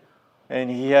件。 And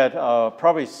he had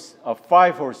probably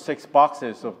 5 or 6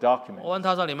 boxes of documents. 我问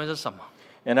他说里面是什么，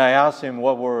 And I asked him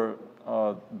what were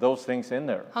those things in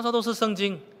there. 他说都是圣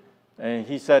经， And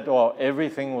he said, well,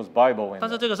 everything was Bible in 但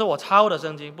是 there. 这个是我抄的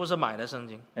圣经，不是买的圣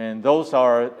经。 And those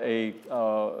are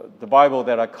the Bible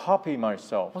that I copy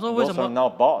myself. 我说为什 Those 么- are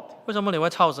not bought. 为什么你会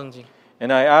抄圣经？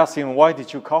 And I asked him, why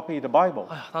did you copy the Bible?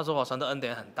 哎呀，他说我神的恩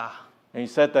典很大。 And he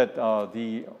said that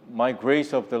my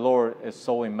grace of the Lord is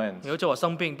so immense. 有一次我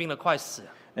生病，病得快死了，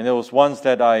 And there was once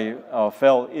that I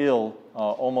fell ill,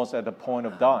 almost at the point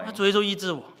of 那 dying. 主耶稣医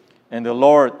治我。 And the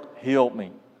Lord healed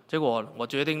me. 结果我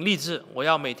决定立志，我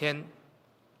要每天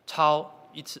抄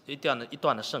一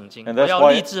段的圣经， And 我 that's 要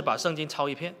why- 立志把圣经抄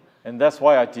一篇。 And that's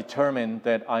why I determined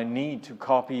that I need to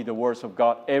copy the words of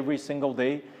God every single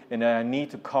day, and I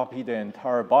need to copy the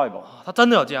entire Bible. 他真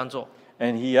的有这样做，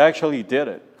 And he actually did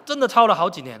it. 真的抄了好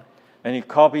几年。And he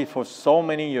copied for so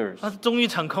many years. 他终于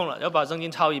成功了，要把圣经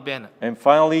抄一遍了。 And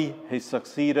finally, he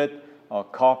succeeded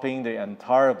copying the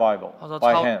entire Bible 他说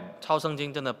by hand. 抄圣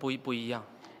经真的不一样，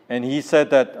 And he said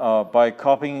that by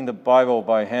copying the Bible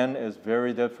by hand is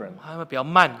very different. 还会比较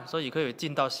慢，所以可以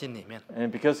进到心里面。 And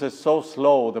because it's so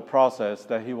slow, the process,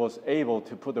 that he was able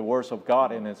to put the words of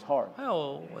God in his heart. 还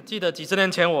有，我记得几十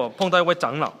年前我碰到一位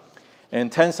长老， And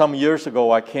 10 some years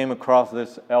ago, I came across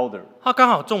this elder. 他刚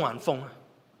好中完风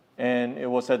And it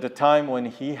was at the time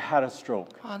when he had a stroke.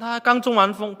 啊，他刚中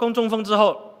风之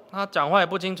后，他讲话也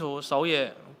不清楚，手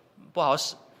也不好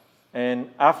使。 And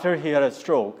after he had a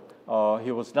stroke,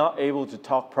 he was not able to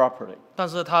talk properly. 但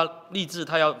是他立志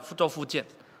他要做复健，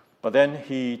 But then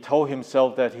he told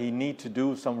himself that he need to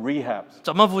do some rehabs.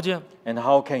 怎么复健？ And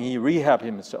how can he rehab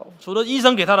himself? 除了医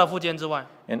生给他的复健之外，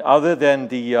 And other than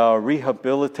the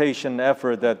rehabilitation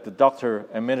effort that the doctor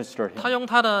administered 他 him, 用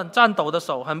他的颤抖的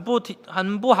手，很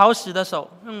不好使的手，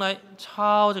用来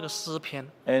抄这个诗篇。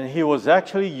 and he was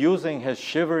actually using his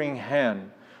shivering hand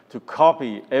to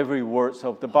copy every words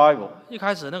of the Bible. 一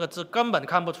开始那个字根本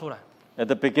看不出来， At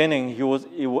the beginning,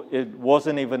 it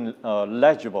wasn't even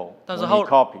legible 但 when 是 he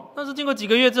copied. 但是经过几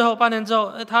个月之后，半年之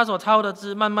后，他所抄的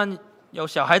字慢慢有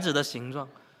小孩子的形状。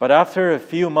 But after a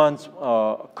few months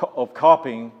of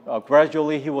copying,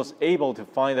 gradually he was able to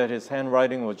find that his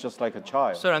handwriting was just like a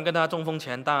child. 虽然跟他中风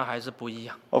前当然还是不一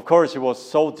样， Of course, it was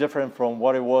so different from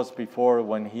what it was before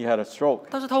when he had a stroke.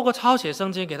 但是透过抄写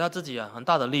圣经，给他自己很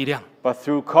大的力量。 But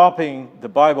through copying the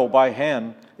Bible by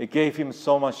hand, it gave him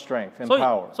so much strength and 所以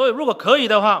power. 所以如果可以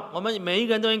的话，我们每一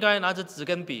个人都应该拿着纸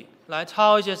跟笔来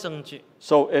抄一些圣经。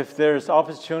 So if there's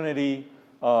opportunity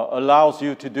allows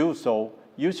you to do so,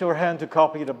 use your hand to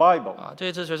copy the Bible. 啊，这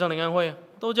一次学生灵恩会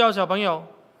都教小朋友、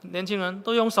年轻人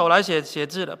都用手来写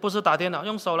字的，不是打电脑，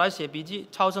用手来写笔记、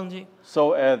抄圣经。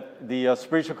 So at the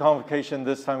spiritual convocation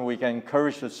this time, we can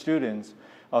encourage the students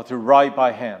to write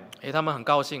by hand. 他们很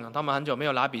高兴啊，他们很久没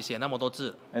有拿笔写那么多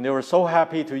字。 And they were so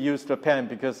happy to use the pen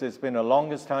because it's been the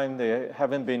longest time they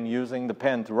haven't been using the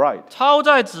pen to write. 抄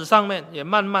在纸上面，也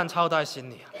慢慢抄在心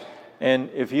里。 And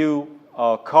if you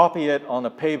copy it on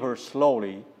the paper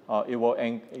slowly, it will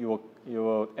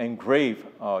engrave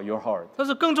your heart. 但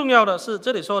是更重要的是，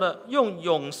这里说的用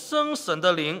永生神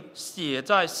的灵写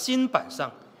在心板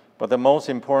上。 But the most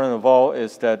important of all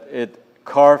is that it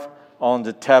carved on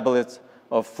the tablets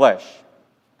of flesh,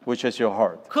 which is your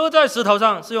heart. 刻在石头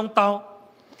上是用刀，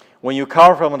 When you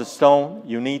carve from the stone,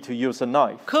 you need to use a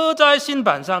knife. 刻在心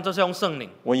板上这是用圣灵。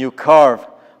 When you carve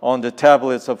on the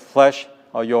tablets of flesh,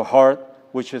 your heart,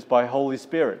 which is by Holy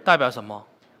Spirit. 代表什么？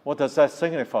 What does that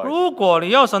signify? 如果你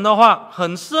要神的话，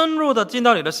很深入的进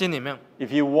到你的心里面，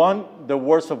 If you want the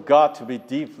words of God to be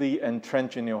deeply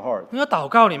entrenched in your heart, 你要祷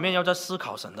告里面要在思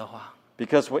考神的话，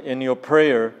 because in your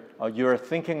prayer, you are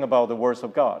thinking about the words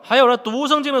of God. 还有呢，读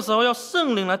圣经的时候要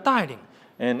圣灵来带领。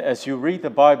 And as you read the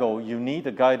Bible, you need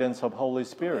the guidance of Holy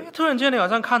Spirit. 突然间你好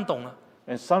像看懂了。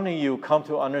 And suddenly you come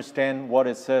to understand what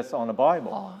it says on the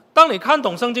Bible. 当你看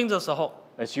懂圣经的时候，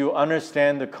 As you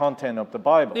understand the content of the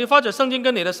Bible, 你发觉圣经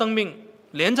跟你的生命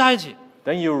连在一起。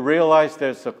 then you realize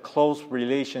there's a close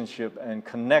relationship and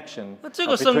connection 那这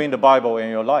个圣- between the Bible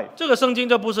and your life. 这个圣经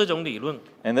就不是一种理论。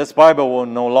 And this Bible will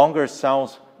no longer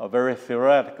sound very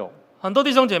theoretical. 很多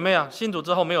弟兄姐妹啊，信主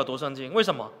之后没有读圣经，为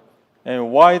什么？ And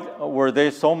why were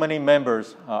there so many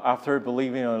members after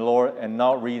believing in the Lord and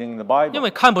not reading the 因 Bible?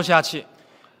 为看不下去。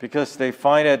 Because they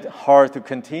find it hard to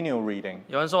continue reading.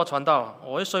 有人说传道，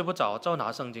我会睡不着，就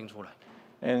拿圣经出来。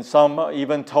 And some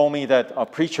even told me that, a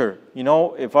preacher,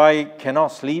 if I cannot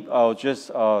sleep, I'll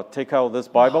just take out this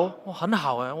Bible. 哇，很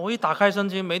好哎！我一打开圣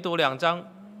经，每读2章，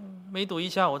每读一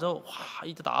下，我就哇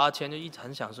一直打哈欠，就一直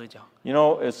很想睡觉。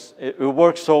 It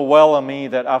worked so well on me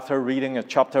that after reading a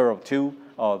chapter or two,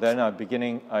 then I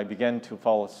began to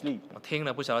fall asleep. 我听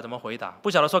了不晓得怎么回答，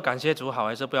不晓得说感谢主好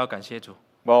还是不要感谢主。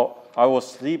 Well, I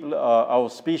was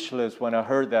speechless when I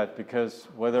heard that, because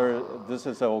whether this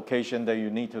is an occasion that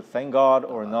you need to thank God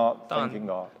or not 当然 thanking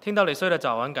God. 听到你睡得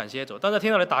早，很感谢主；但是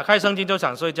听到你打开圣经就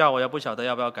想睡觉，我也不晓得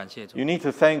要不要感谢主。 You need to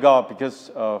thank God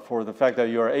because for the fact that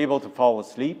you are able to fall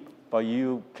asleep, but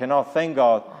you cannot thank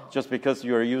God just because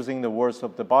you are using the words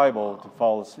of the Bible to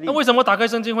fall 那 asleep. 为什么打开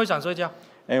圣经会想睡觉？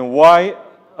 And why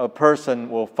a person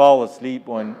will fall asleep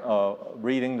when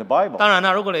reading the Bible? 当然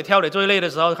了，如果你挑你最累的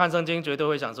时候看圣经，绝对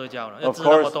会想睡觉了，要 Of 字那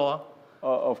么 course. 多。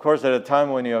 Of course, at a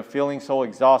time when you are feeling so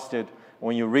exhausted,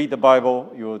 when you read the Bible,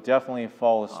 you will definitely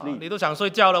fall asleep. 你都想睡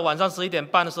觉了，晚上11点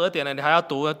半、12点了，你还要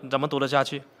读，你怎么读得下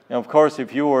去？ And of course,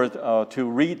 if you were to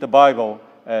read the Bible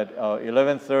at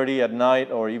 11:30 at night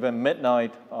or even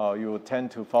midnight, you will tend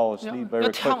to fall 你 asleep 要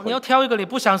very 你要 quickly. 挑一个你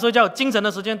不想睡觉、有精神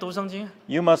的时间读圣经。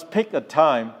 You must pick a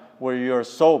time where you're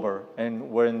sober and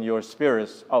when your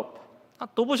spirit's up.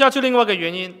 读不下去，另外一个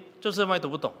原因就是因为读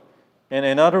不懂。 And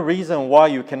another reason why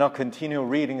you cannot continue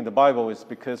reading the Bible is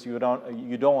because you don't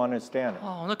understand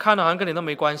it. 那看了好像跟你都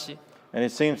没关系。 And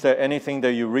it seems that anything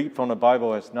that you read from the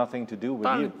Bible has nothing to do with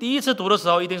但 you. 第一次读的时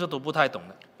候，一定是读不太懂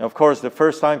的。 Of course, the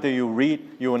first time that you read,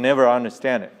 you will never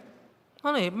understand it.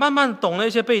 当你慢慢懂了一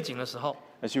些背景的时候，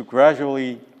 As you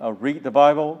gradually read the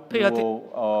Bible, you 配合听-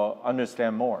 will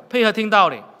understand more. 配合听道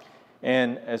理，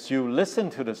 And as you listen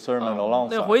to the sermon 那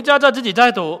alongside, 回家再自己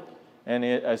再读， and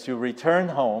as you return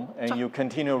home and you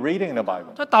continue reading the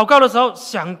Bible, 在祷告的时候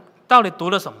想到底读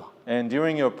了什么， and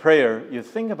during your prayer, you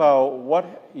think about what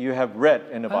you have read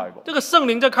in the Bible. 这个圣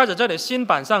灵就开始在你心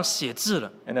板上写字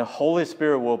了。 And the Holy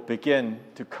Spirit will begin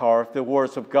to carve the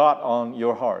words of God on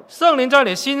your heart. 圣灵在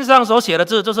你心上所写的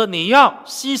字，就是你要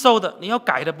吸收的、你要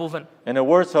改的部分。 And the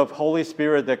words of Holy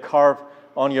Spirit that carve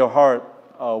on your heart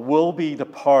will be the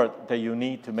part that you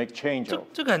need to make change of.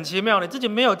 这个很奇妙，你自己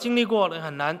没有经历过，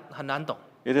很难懂。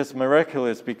 It is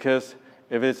miraculous because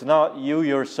if it's not you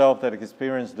yourself that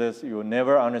experience this, you will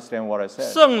never understand what I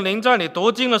said. 圣灵在你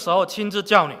读经的时候亲自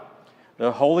教你， The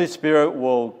Holy Spirit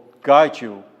will guide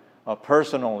you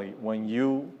personally when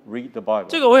you read the Bible.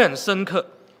 这个会很深刻，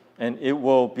 And it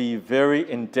will be very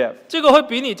in-depth. 这个会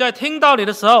比你在听道理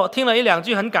的时候听了一两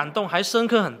句很感动还深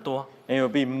刻很多。 And it will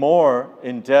be more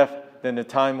in-depth than the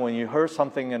time when you heard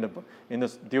something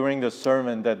during the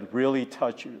sermon that really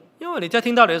touched you. 因为你在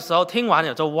听道理的时候，听完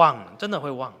有时候忘了，真的会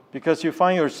忘。 Because you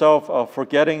find yourself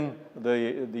forgetting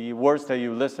the words that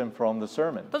you listen from the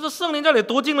sermon. 但是圣灵在你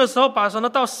读经的时候，把神的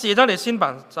道写在你心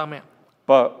板上面。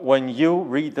 But when you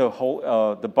read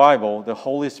the Bible, the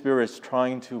Holy Spirit is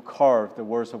trying to carve the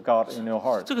words of God in your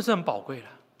heart. 这个是很宝贵的。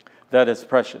 That is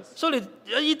precious. 所以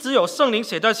你一直有圣灵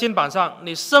写在心板上，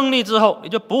你胜利之后，你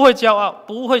就不会骄傲，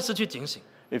不会失去警醒。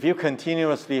 If you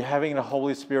continuously having the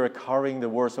Holy Spirit carving the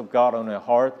words of God on your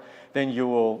heart, then you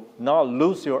will not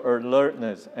lose your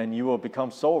alertness and you will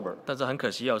become sober. 但是很可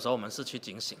惜，有时候我们失去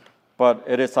警醒。 But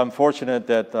it is unfortunate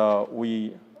that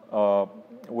we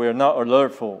are not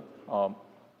alertful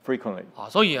frequently.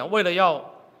 所以为了要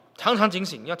常常警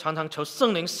醒，要常常求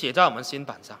圣灵写在我们心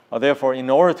板上。 Therefore, in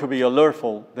order to be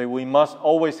alertful, that we must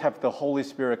always have the Holy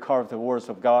Spirit carve the words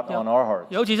of God on our heart,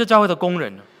 尤其是教会的工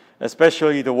人、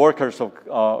 especially the workers of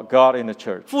God in the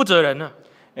church 负责人呢，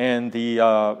 and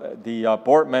the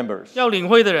board members, 要领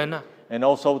会的人呢， and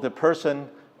also the person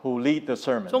who lead the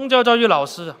sermon, 宗教教育老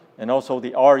师啊， and also the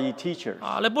RE teachers.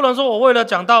 你不能说我为了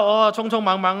讲道匆匆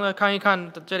忙忙的看一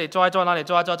看，这里抓一抓，那里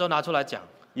抓一抓，就拿出来讲。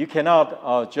 You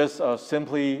cannot just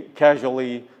simply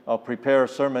casually prepare a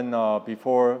sermon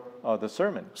before the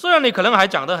sermon. 虽然你可能还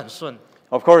讲得很顺，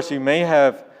 Of course, you may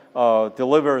have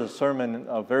delivered a sermon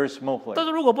very smoothly. 但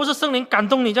是如果不是圣灵感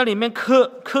动你在里面刻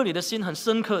你的心很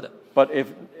深刻的， But if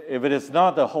it is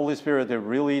not the Holy Spirit that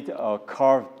really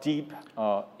carved deep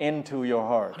into your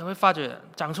heart, 你会发觉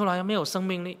讲出来没有生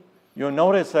命力。 you'll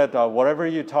notice that whatever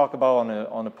you talk about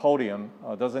on the podium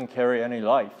doesn't carry any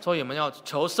life. 所以我们要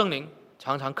求圣灵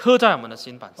常常刻在我们的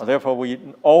心板上。 Therefore, we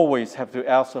always have to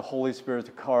ask the Holy Spirit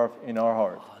to carve in our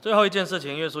heart. 最后一件事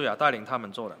情，约书亚带领他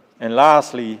们做的。 And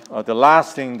lastly, the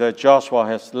last thing that Joshua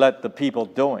has led the people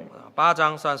doing. 8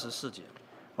章34节。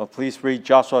 Please read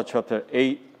Joshua chapter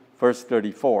 8, verse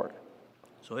 34.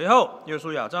 随后，约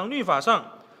书亚将律法上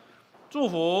祝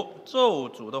福咒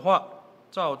诅的话，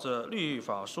照着律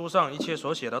法书上一切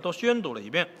所写的都宣读了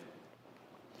一遍。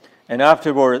 And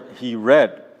afterward, he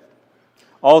read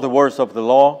all the words of the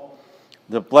law,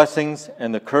 the blessings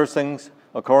and the cursings,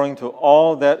 according to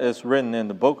all that is written in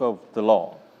the book of the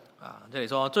law. 这里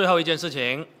说最后一件事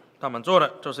情，他们做的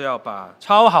就是要把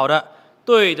抄好的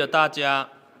对着大家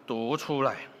读出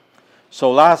来。 So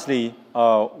lastly,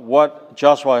 what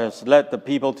Joshua has led the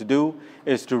people to do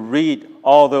is to read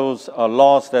all those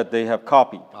laws that they have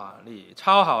copied. 你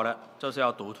抄好的就是要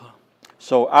读出来。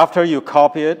 So after you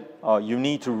copy it, you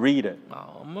need to read it.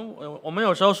 我们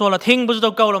有时候说了，听不是都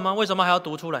够了吗？为什么还要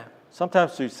读出来？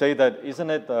 Sometimes we say that, isn't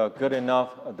it good enough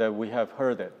that we have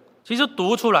heard it? 其实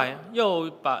读出来又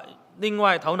把另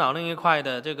外头脑另一块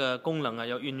的这个功能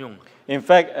要运用。 In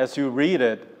fact, as you read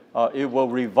it, it will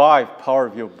revive part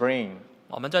of your brain.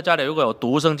 我们在家里如果有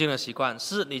读圣经的习惯，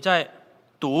是你在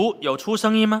读有出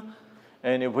声音吗？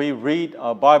 And if we read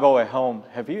a Bible at home,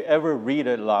 have you ever read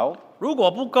it loud? 如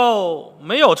果不够，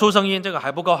没有出声音，这个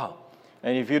还不够好。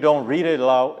 And if you don't read it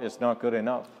loud, it's not good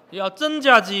enough. 要增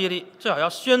加记忆力，最好要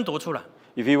宣读出来。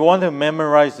If you want to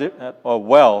memorize it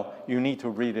well, you need to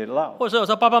read it loud. 或者有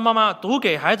时候爸爸妈妈读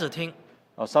给孩子听。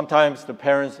Sometimes the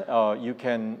parents, you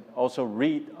can also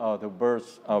read the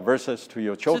verses to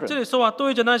your 这 children. 里说啊，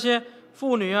对着那些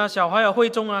妇女啊、小孩啊、会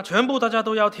众啊，全部大家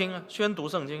都要听啊，宣读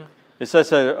圣经啊。It says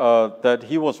that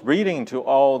he was reading to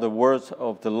all the words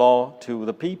of the law to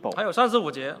the people. 还有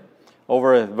35节，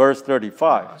 Over at verse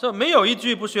 35, 这没有一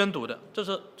句不宣读的，就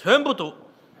是全部读。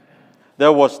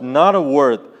 there was not a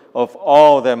word of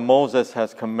all that Moses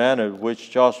has commanded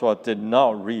which Joshua did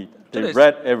not read. They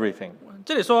read everything.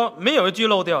 这里说没有一句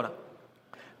漏掉的。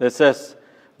 It says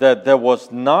that there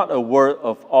was not a word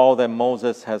of all that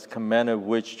Moses has commanded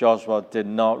which Joshua did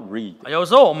not read. 有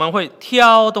时候我们会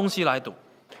挑东西来读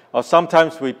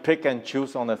Sometimes we pick and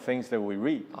choose on the things that we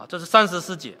read. 啊，这是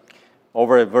34节。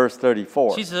 Over at verse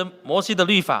 34. 其实摩西的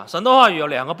律法，神的话语有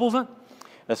2个部分，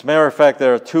 As a matter of fact,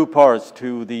 there are two parts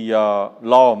to the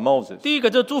law of Moses. 第一个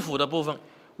就是祝福的部分，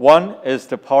 One is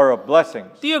the part of blessings,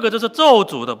 第二个就是咒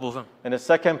诅的部分。 and the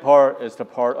second part is the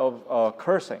part of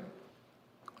cursing.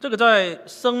 这个在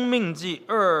生命记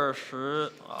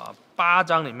28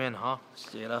章里面哈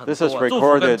写了很 This is 多祝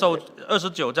福跟 recorded 咒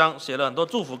，29章写了很多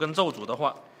祝福跟咒诅的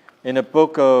话。 In the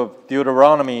book of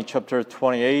Deuteronomy, chapter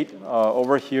 28,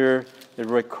 over here, it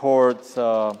records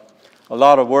a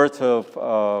lot of words of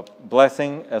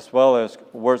blessing as well as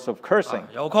words of cursing.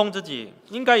 有空自己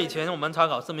应该以前我们参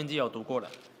考生命记有读过的。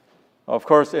 Of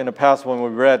course, in the past, when we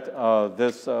read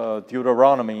this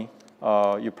Deuteronomy,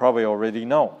 you probably already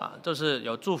know. 啊，就是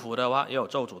有祝福的话，也有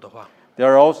咒诅的话。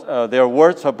 There are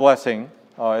words of blessing,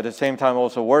 at the same time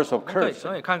also words of 可以， curse.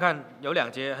 所以看看有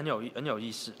2节很有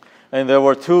意思。 And there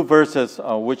were two verses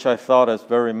which I thought is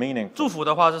very meaningful. 祝福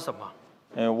的话是什么？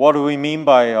 And what do we mean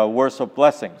by words of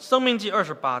blessing? 生命记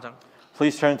28章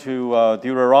Please turn to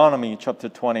Deuteronomy chapter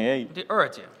 28, 第2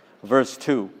节。 verse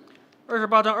 2.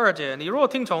 28章2节，你若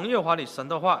听从耶和华你神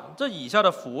的话，这以下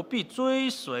的福必追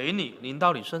随你，临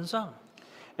到你身上。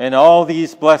 And all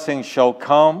these blessings shall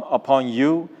come upon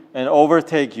you and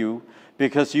overtake you,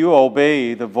 because you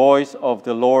obey the voice of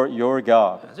the Lord your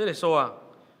God. 这里说啊，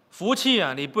福气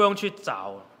啊，你不用去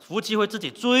找，福气会自己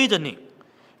追着你。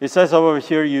 It says over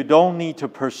here, you don't need to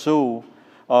pursue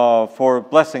for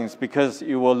blessings because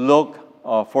it will look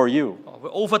for you. 会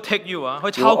overtake you 啊，会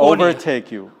It 超 will 过你。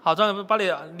 overtake you. 好像把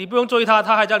你不用追他，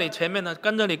他还在你前面呢，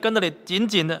跟着你紧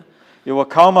紧的。 It will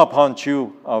come upon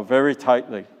you very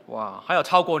tightly. 哇，还有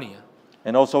超过你。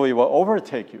 And also it will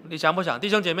overtake you. 你想不想，弟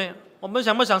兄姐妹，我们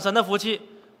想不想神的福气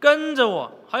跟着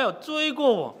我，还有追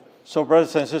过我？ So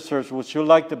brothers and sisters, would you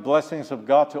like the blessings of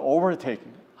God to overtake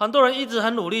you? 很多人一直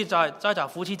很努力在找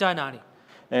福气在哪里，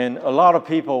 And a lot of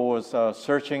people was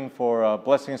searching for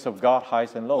blessings of God, highs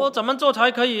and 我 lows. 怎么做才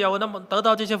可以啊？我能得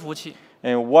到这些福气？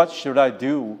 And what should I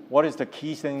do? What is the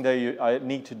key thing that I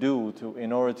need to do in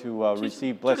order to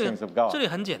receive blessings of 这 God? 里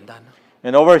很简单，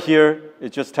 And over here,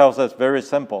 it just tells us very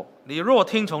simple. 你若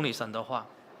听从你神的话，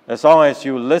 As long as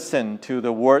you listen to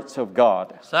the words of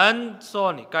God 神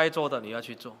说你该做的你要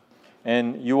去做，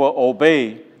 and you will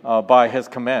obey by His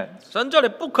commands. 神叫你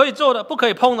不可以做的、不可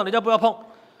以碰的，你就不要碰。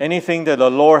 Anything that the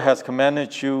Lord has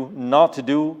commanded you not to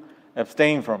do,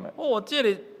 abstain from it. 我这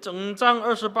里整章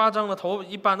28章的头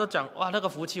一半都讲，哇，那个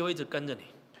福气会一直跟着你。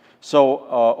 So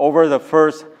over the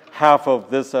first half of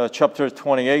this chapter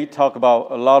 28, talk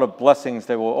about a lot of blessings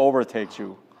that will overtake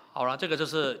you. 好了，这个就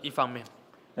是一方面。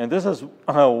 And this is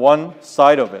one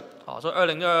side of it. 好，说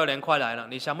2022年快来了，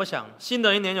你想不想新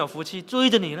的一年有福气追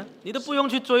着你呢？你都不用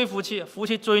去追福气，福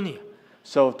气追你。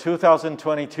 So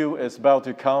 2022 is about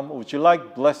to come. Would you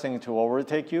like blessing to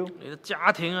overtake you? 你的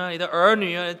家庭啊，你的儿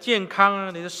女啊，健康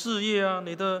啊，你的事业啊，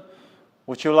你的，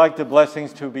 Would you like the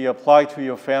blessings to be applied to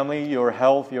your family, your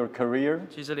health, your career?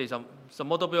 其实你什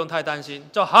么都不用太担心，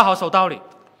就好好守道理。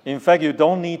 In fact, you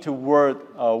don't need to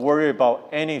worry about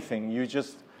anything.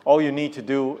 All you need to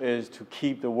do is to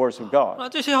keep the words of God. 那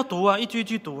这些要读啊，一句一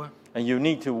句读啊。 And you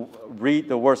need to read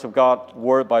the words of God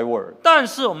word by word. 但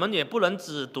是我们也不能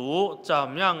只读怎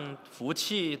么样福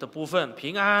气的部分，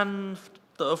平安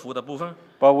得福的部分。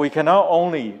 But we cannot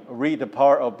only read the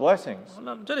part of blessings.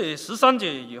 那这里13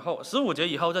节以后，15节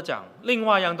以后再讲另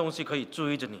外一样东西可以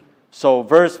追着你。 So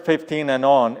verse 15 and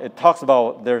on, it talks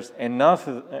about there's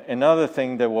another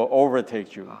thing that will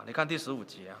overtake you. 啊，你看第15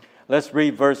节啊。 Let's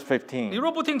read verse 你 15. 若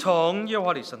不听从耶和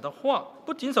华你神的话，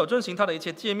不谨守遵行他的一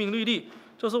切诫命律例，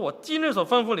就是我今日所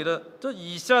吩咐你的，这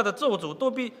以下的咒诅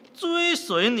都必追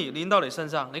随你，临到你身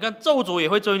上。你看咒诅也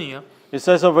会追你啊。 It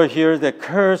says over here that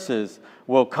curses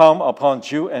will come upon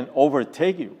you and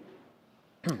overtake you.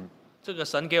 这个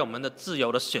神给我们的自由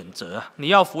的选择啊，你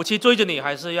要福气追着你，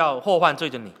还是要祸患追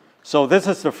着你？ So this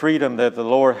is the freedom that the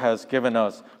Lord has given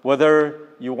us, whether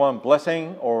you want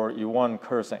blessing or you want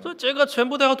cursing. 所以这个全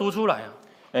部都要读出来啊。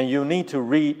And you need to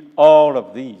read all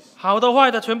of these. 好的坏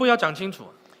的全部要讲清楚。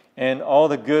 And all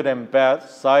the good and bad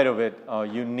side of it,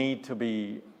 you need to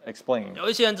be explained. 有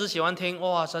一些人只喜欢听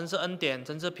哇，神是恩典，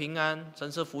神是平安，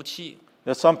神是福气。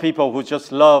 There's some people who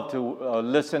just love to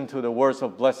listen to the words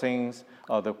of blessings,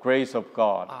 the grace of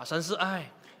God. 啊，神是爱，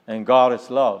 And God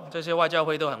is love. 这些外教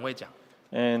会都很会讲。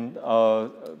 And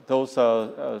those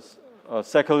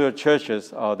secular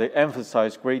churches, they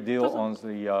emphasize great deal on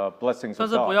the blessings 但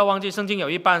of 是不 God. 要忘记，圣经有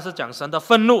一半是讲神的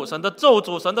愤怒、神的咒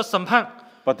诅、神的审判。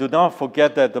 But do not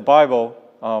forget that the Bible,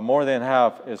 more than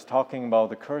half, is talking about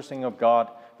the cursing of God,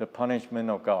 the punishment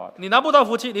of God. 你拿不到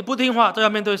福气，你不听话，就要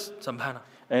面对审判了。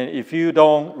 And if you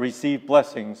don't receive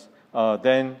blessings,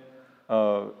 then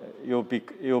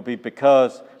it'll be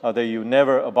because that you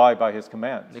never abide by His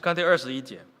commands. 你看第21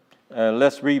节，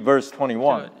 Let's read verse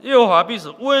 21. 耶和华必使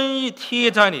瘟疫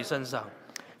贴在你身上，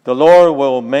 The Lord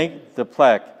will make the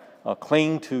plague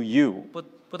cling to you.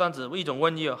 不单指一种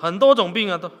瘟疫啊，很多种病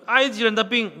啊，都埃及人的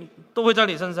病都会在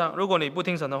你身上。如果你不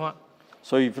听神的话，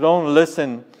 So if you don't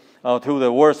listen to the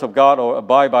words of God or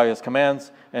abide by His commands,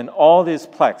 and all these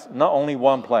plagues, not only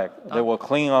one plague, they will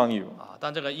cling on you. 啊，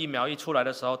当这个疫苗一出来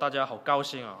的时候，大家好高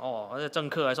兴啊！哦，而且政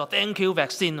客还说 Thank you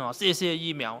vaccine 哦，谢谢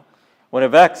疫苗。 When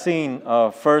the vaccine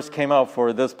first came out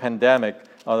for this pandemic,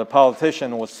 the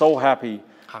politician was so happy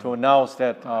to announce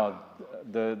that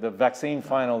the vaccine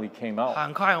finally came out.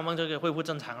 很快我们就可以恢复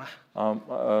正常了。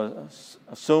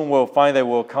 Soon we'll find that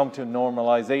we'll come to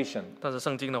normalization. 但是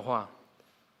圣经的话，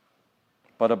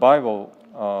 But the Bible,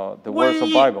 the 瘟 words of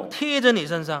疫 Bible, 贴着你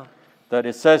身上， that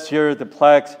it says here the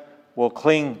plagues will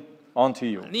cling onto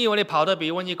you. 你以为你跑得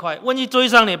比瘟疫快，瘟疫追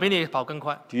上你，比你跑更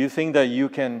快。 Do you think that you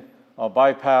can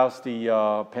bypass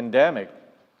the pandemic?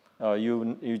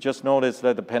 You just notice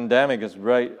that the pandemic is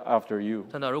right after you.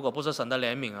 真的，如果不是神的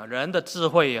怜悯啊，人的智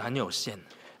慧也很有限。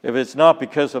 If it's not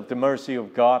because of the mercy of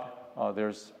God,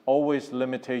 there's always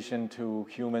limitation to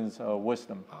humans'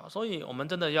 wisdom. 啊，所以我们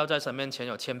真的要在神面前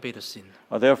有谦卑的心，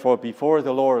 Therefore, before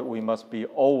the Lord, we must be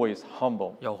always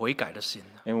humble, 有悔改的心。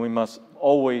 and we must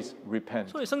always repent.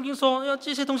 所以圣经说，要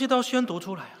这些东西都要宣读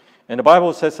出来 And the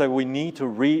Bible says that we need to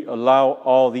read aloud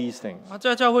all these things. 啊。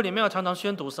在教会里面要常常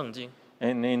宣读圣经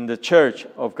And in the church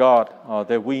of God,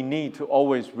 that we need to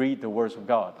always read the words of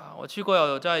God. 啊。我去过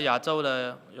有在亚洲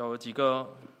的有几个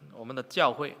我们的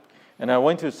教会， And I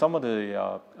went to some of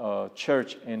the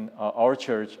church in our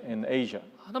church in Asia.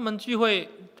 他们聚会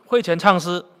会前唱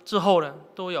诗之后呢，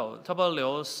都有差不多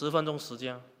留10分钟时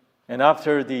间。 And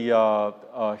after the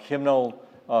hymnal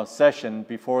session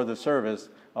before the service,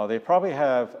 they probably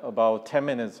have about 10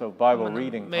 minutes of Bible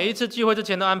reading 每一 time. 次聚会之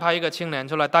前都安排一个青年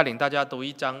出来带领大家读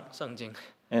一章圣经。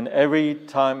 And every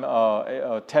time,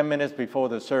 10 minutes before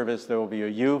the service, there will be a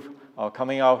youth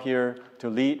coming out here to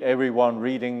lead everyone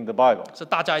reading the Bible. 是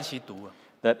大家一起读啊，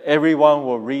 That everyone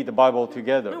will read the Bible 因为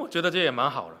together. 我觉得这也蛮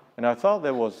好的。 And I thought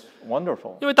that was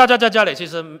wonderful. 因为大家在家里其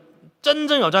实真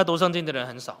正有在读圣经的人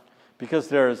很少。 Because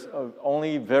there's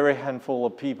only very handful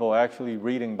of people actually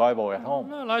reading Bible at home.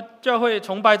 那来教会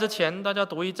崇拜之前，大家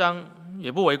读一章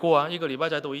也不为过啊，一个礼拜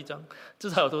才读一章，至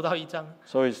少有读到一章。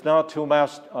 So it's not too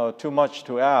much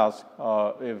to ask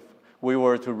if we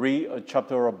were to read a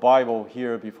chapter of Bible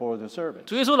here before the service.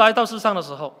 主耶稣来到世上的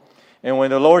时候， And when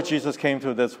the Lord Jesus came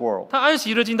to this world, 他安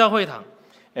息日进到会堂，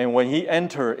 and when he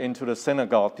entered into the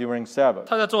synagogue during Sabbath,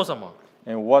 他在做什么？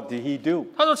 and what did he do?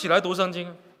 他就起来读圣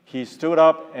经。 He stood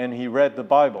up and he read the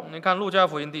Bible. 你看路加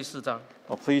福音第4章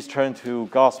Please turn to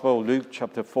Gospel of Luke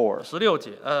chapter 4, 16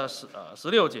节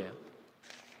，16节，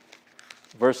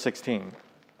 verse 16.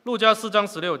 路加4章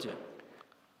16节，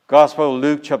 Gospel of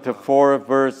Luke chapter 4,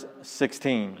 verse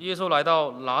 16. 耶稣来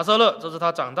到拿撒勒，这是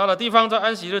他长大的地方，在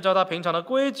安息日照他平常的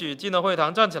规矩，进了会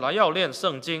堂，站起来要念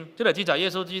圣经。这里记载耶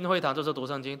稣进会堂就是读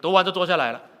圣经，读完就坐下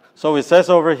来了。 So it says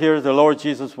over here, the Lord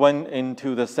Jesus went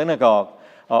into the synagogue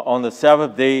on the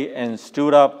Sabbath day and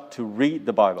stood up to read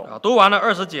the Bible. 啊，读完了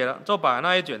20节了，就把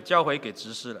那一卷交回给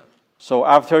执事了。 So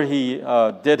after he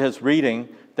did his reading,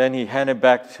 then he handed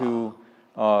back to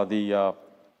the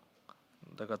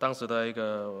这个当时的一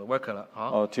个 worker 了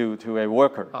啊 to a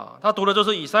worker. 啊，他读的就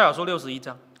是以赛亚书61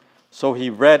章 So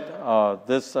he read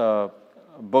this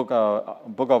book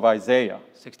of Isaiah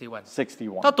 61，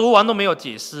 61. 他读完都没有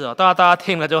解释啊，大家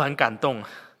听了就很感动。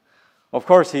 Of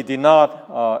course, he did not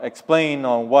explain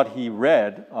on what he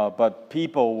read, but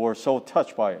people were so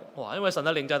touched by it. 哇，因为神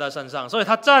的灵在他身上，所以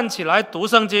他站起来读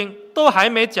圣经，都还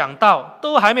没讲到，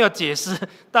都还没有解释，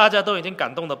大家都已经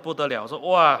感动得不得了，说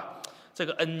哇，这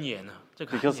个恩言啊，这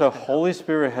个 Because 恩 the 言 Holy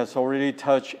Spirit has already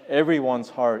touched everyone's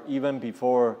heart even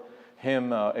before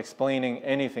him explaining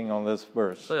anything on this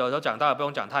verse. 所以有时候讲道也不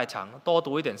用讲太长，多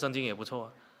读一点圣经也不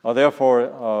错。 Therefore,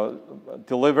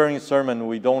 delivering sermon,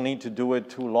 we don't need to do it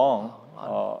too long.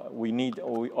 All we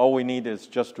need is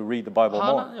just to read the Bible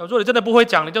好 more. 呢，有时候你真的不会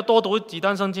讲，你就多读几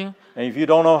段圣经， And if you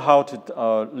don't know how to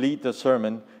lead the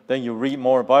sermon, then you read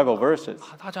more Bible verses.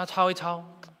 大家抄一抄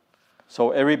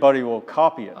So everybody will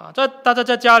copy it. 啊。大家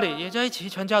在家里也在一起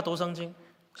全家读圣经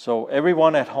So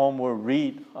everyone at home will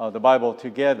read the Bible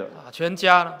together. 啊，全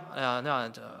家呢，哎呀，那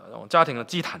种家庭的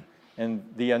祭坛。 And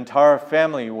the entire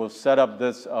family will set up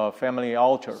this family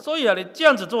altar. 所以啊，你这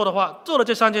样子做的话，做了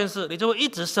这3件事，你就会一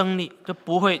直胜利，就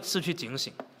不会失去警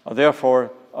醒。 Therefore,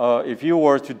 if you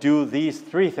were to do these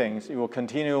 3 things, you will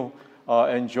continue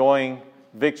enjoying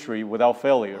victory without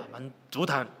failure. 我们足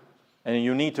坛 And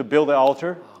you need to build the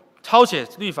altar. 抄写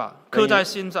律法，刻在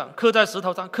心上，刻在石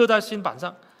头上，刻在心板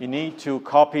上。 You need to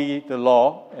copy the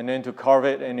law and then to carve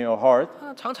it in your heart.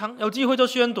 常常有机会就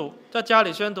宣读，在家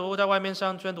里宣读，在外面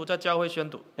宣读，在教会宣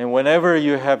读。 And whenever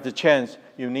you have the chance,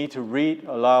 you need to read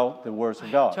aloud the words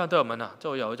of 这 God. 样对我们呢，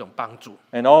就有一种帮助。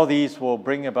 And all these will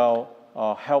bring about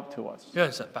help to us.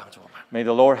 愿神帮助我们。 May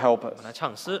the Lord help 我们 us. 来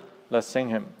唱诗 Let's sing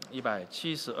him.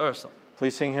 172首。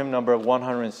 Please sing hymn number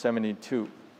 172.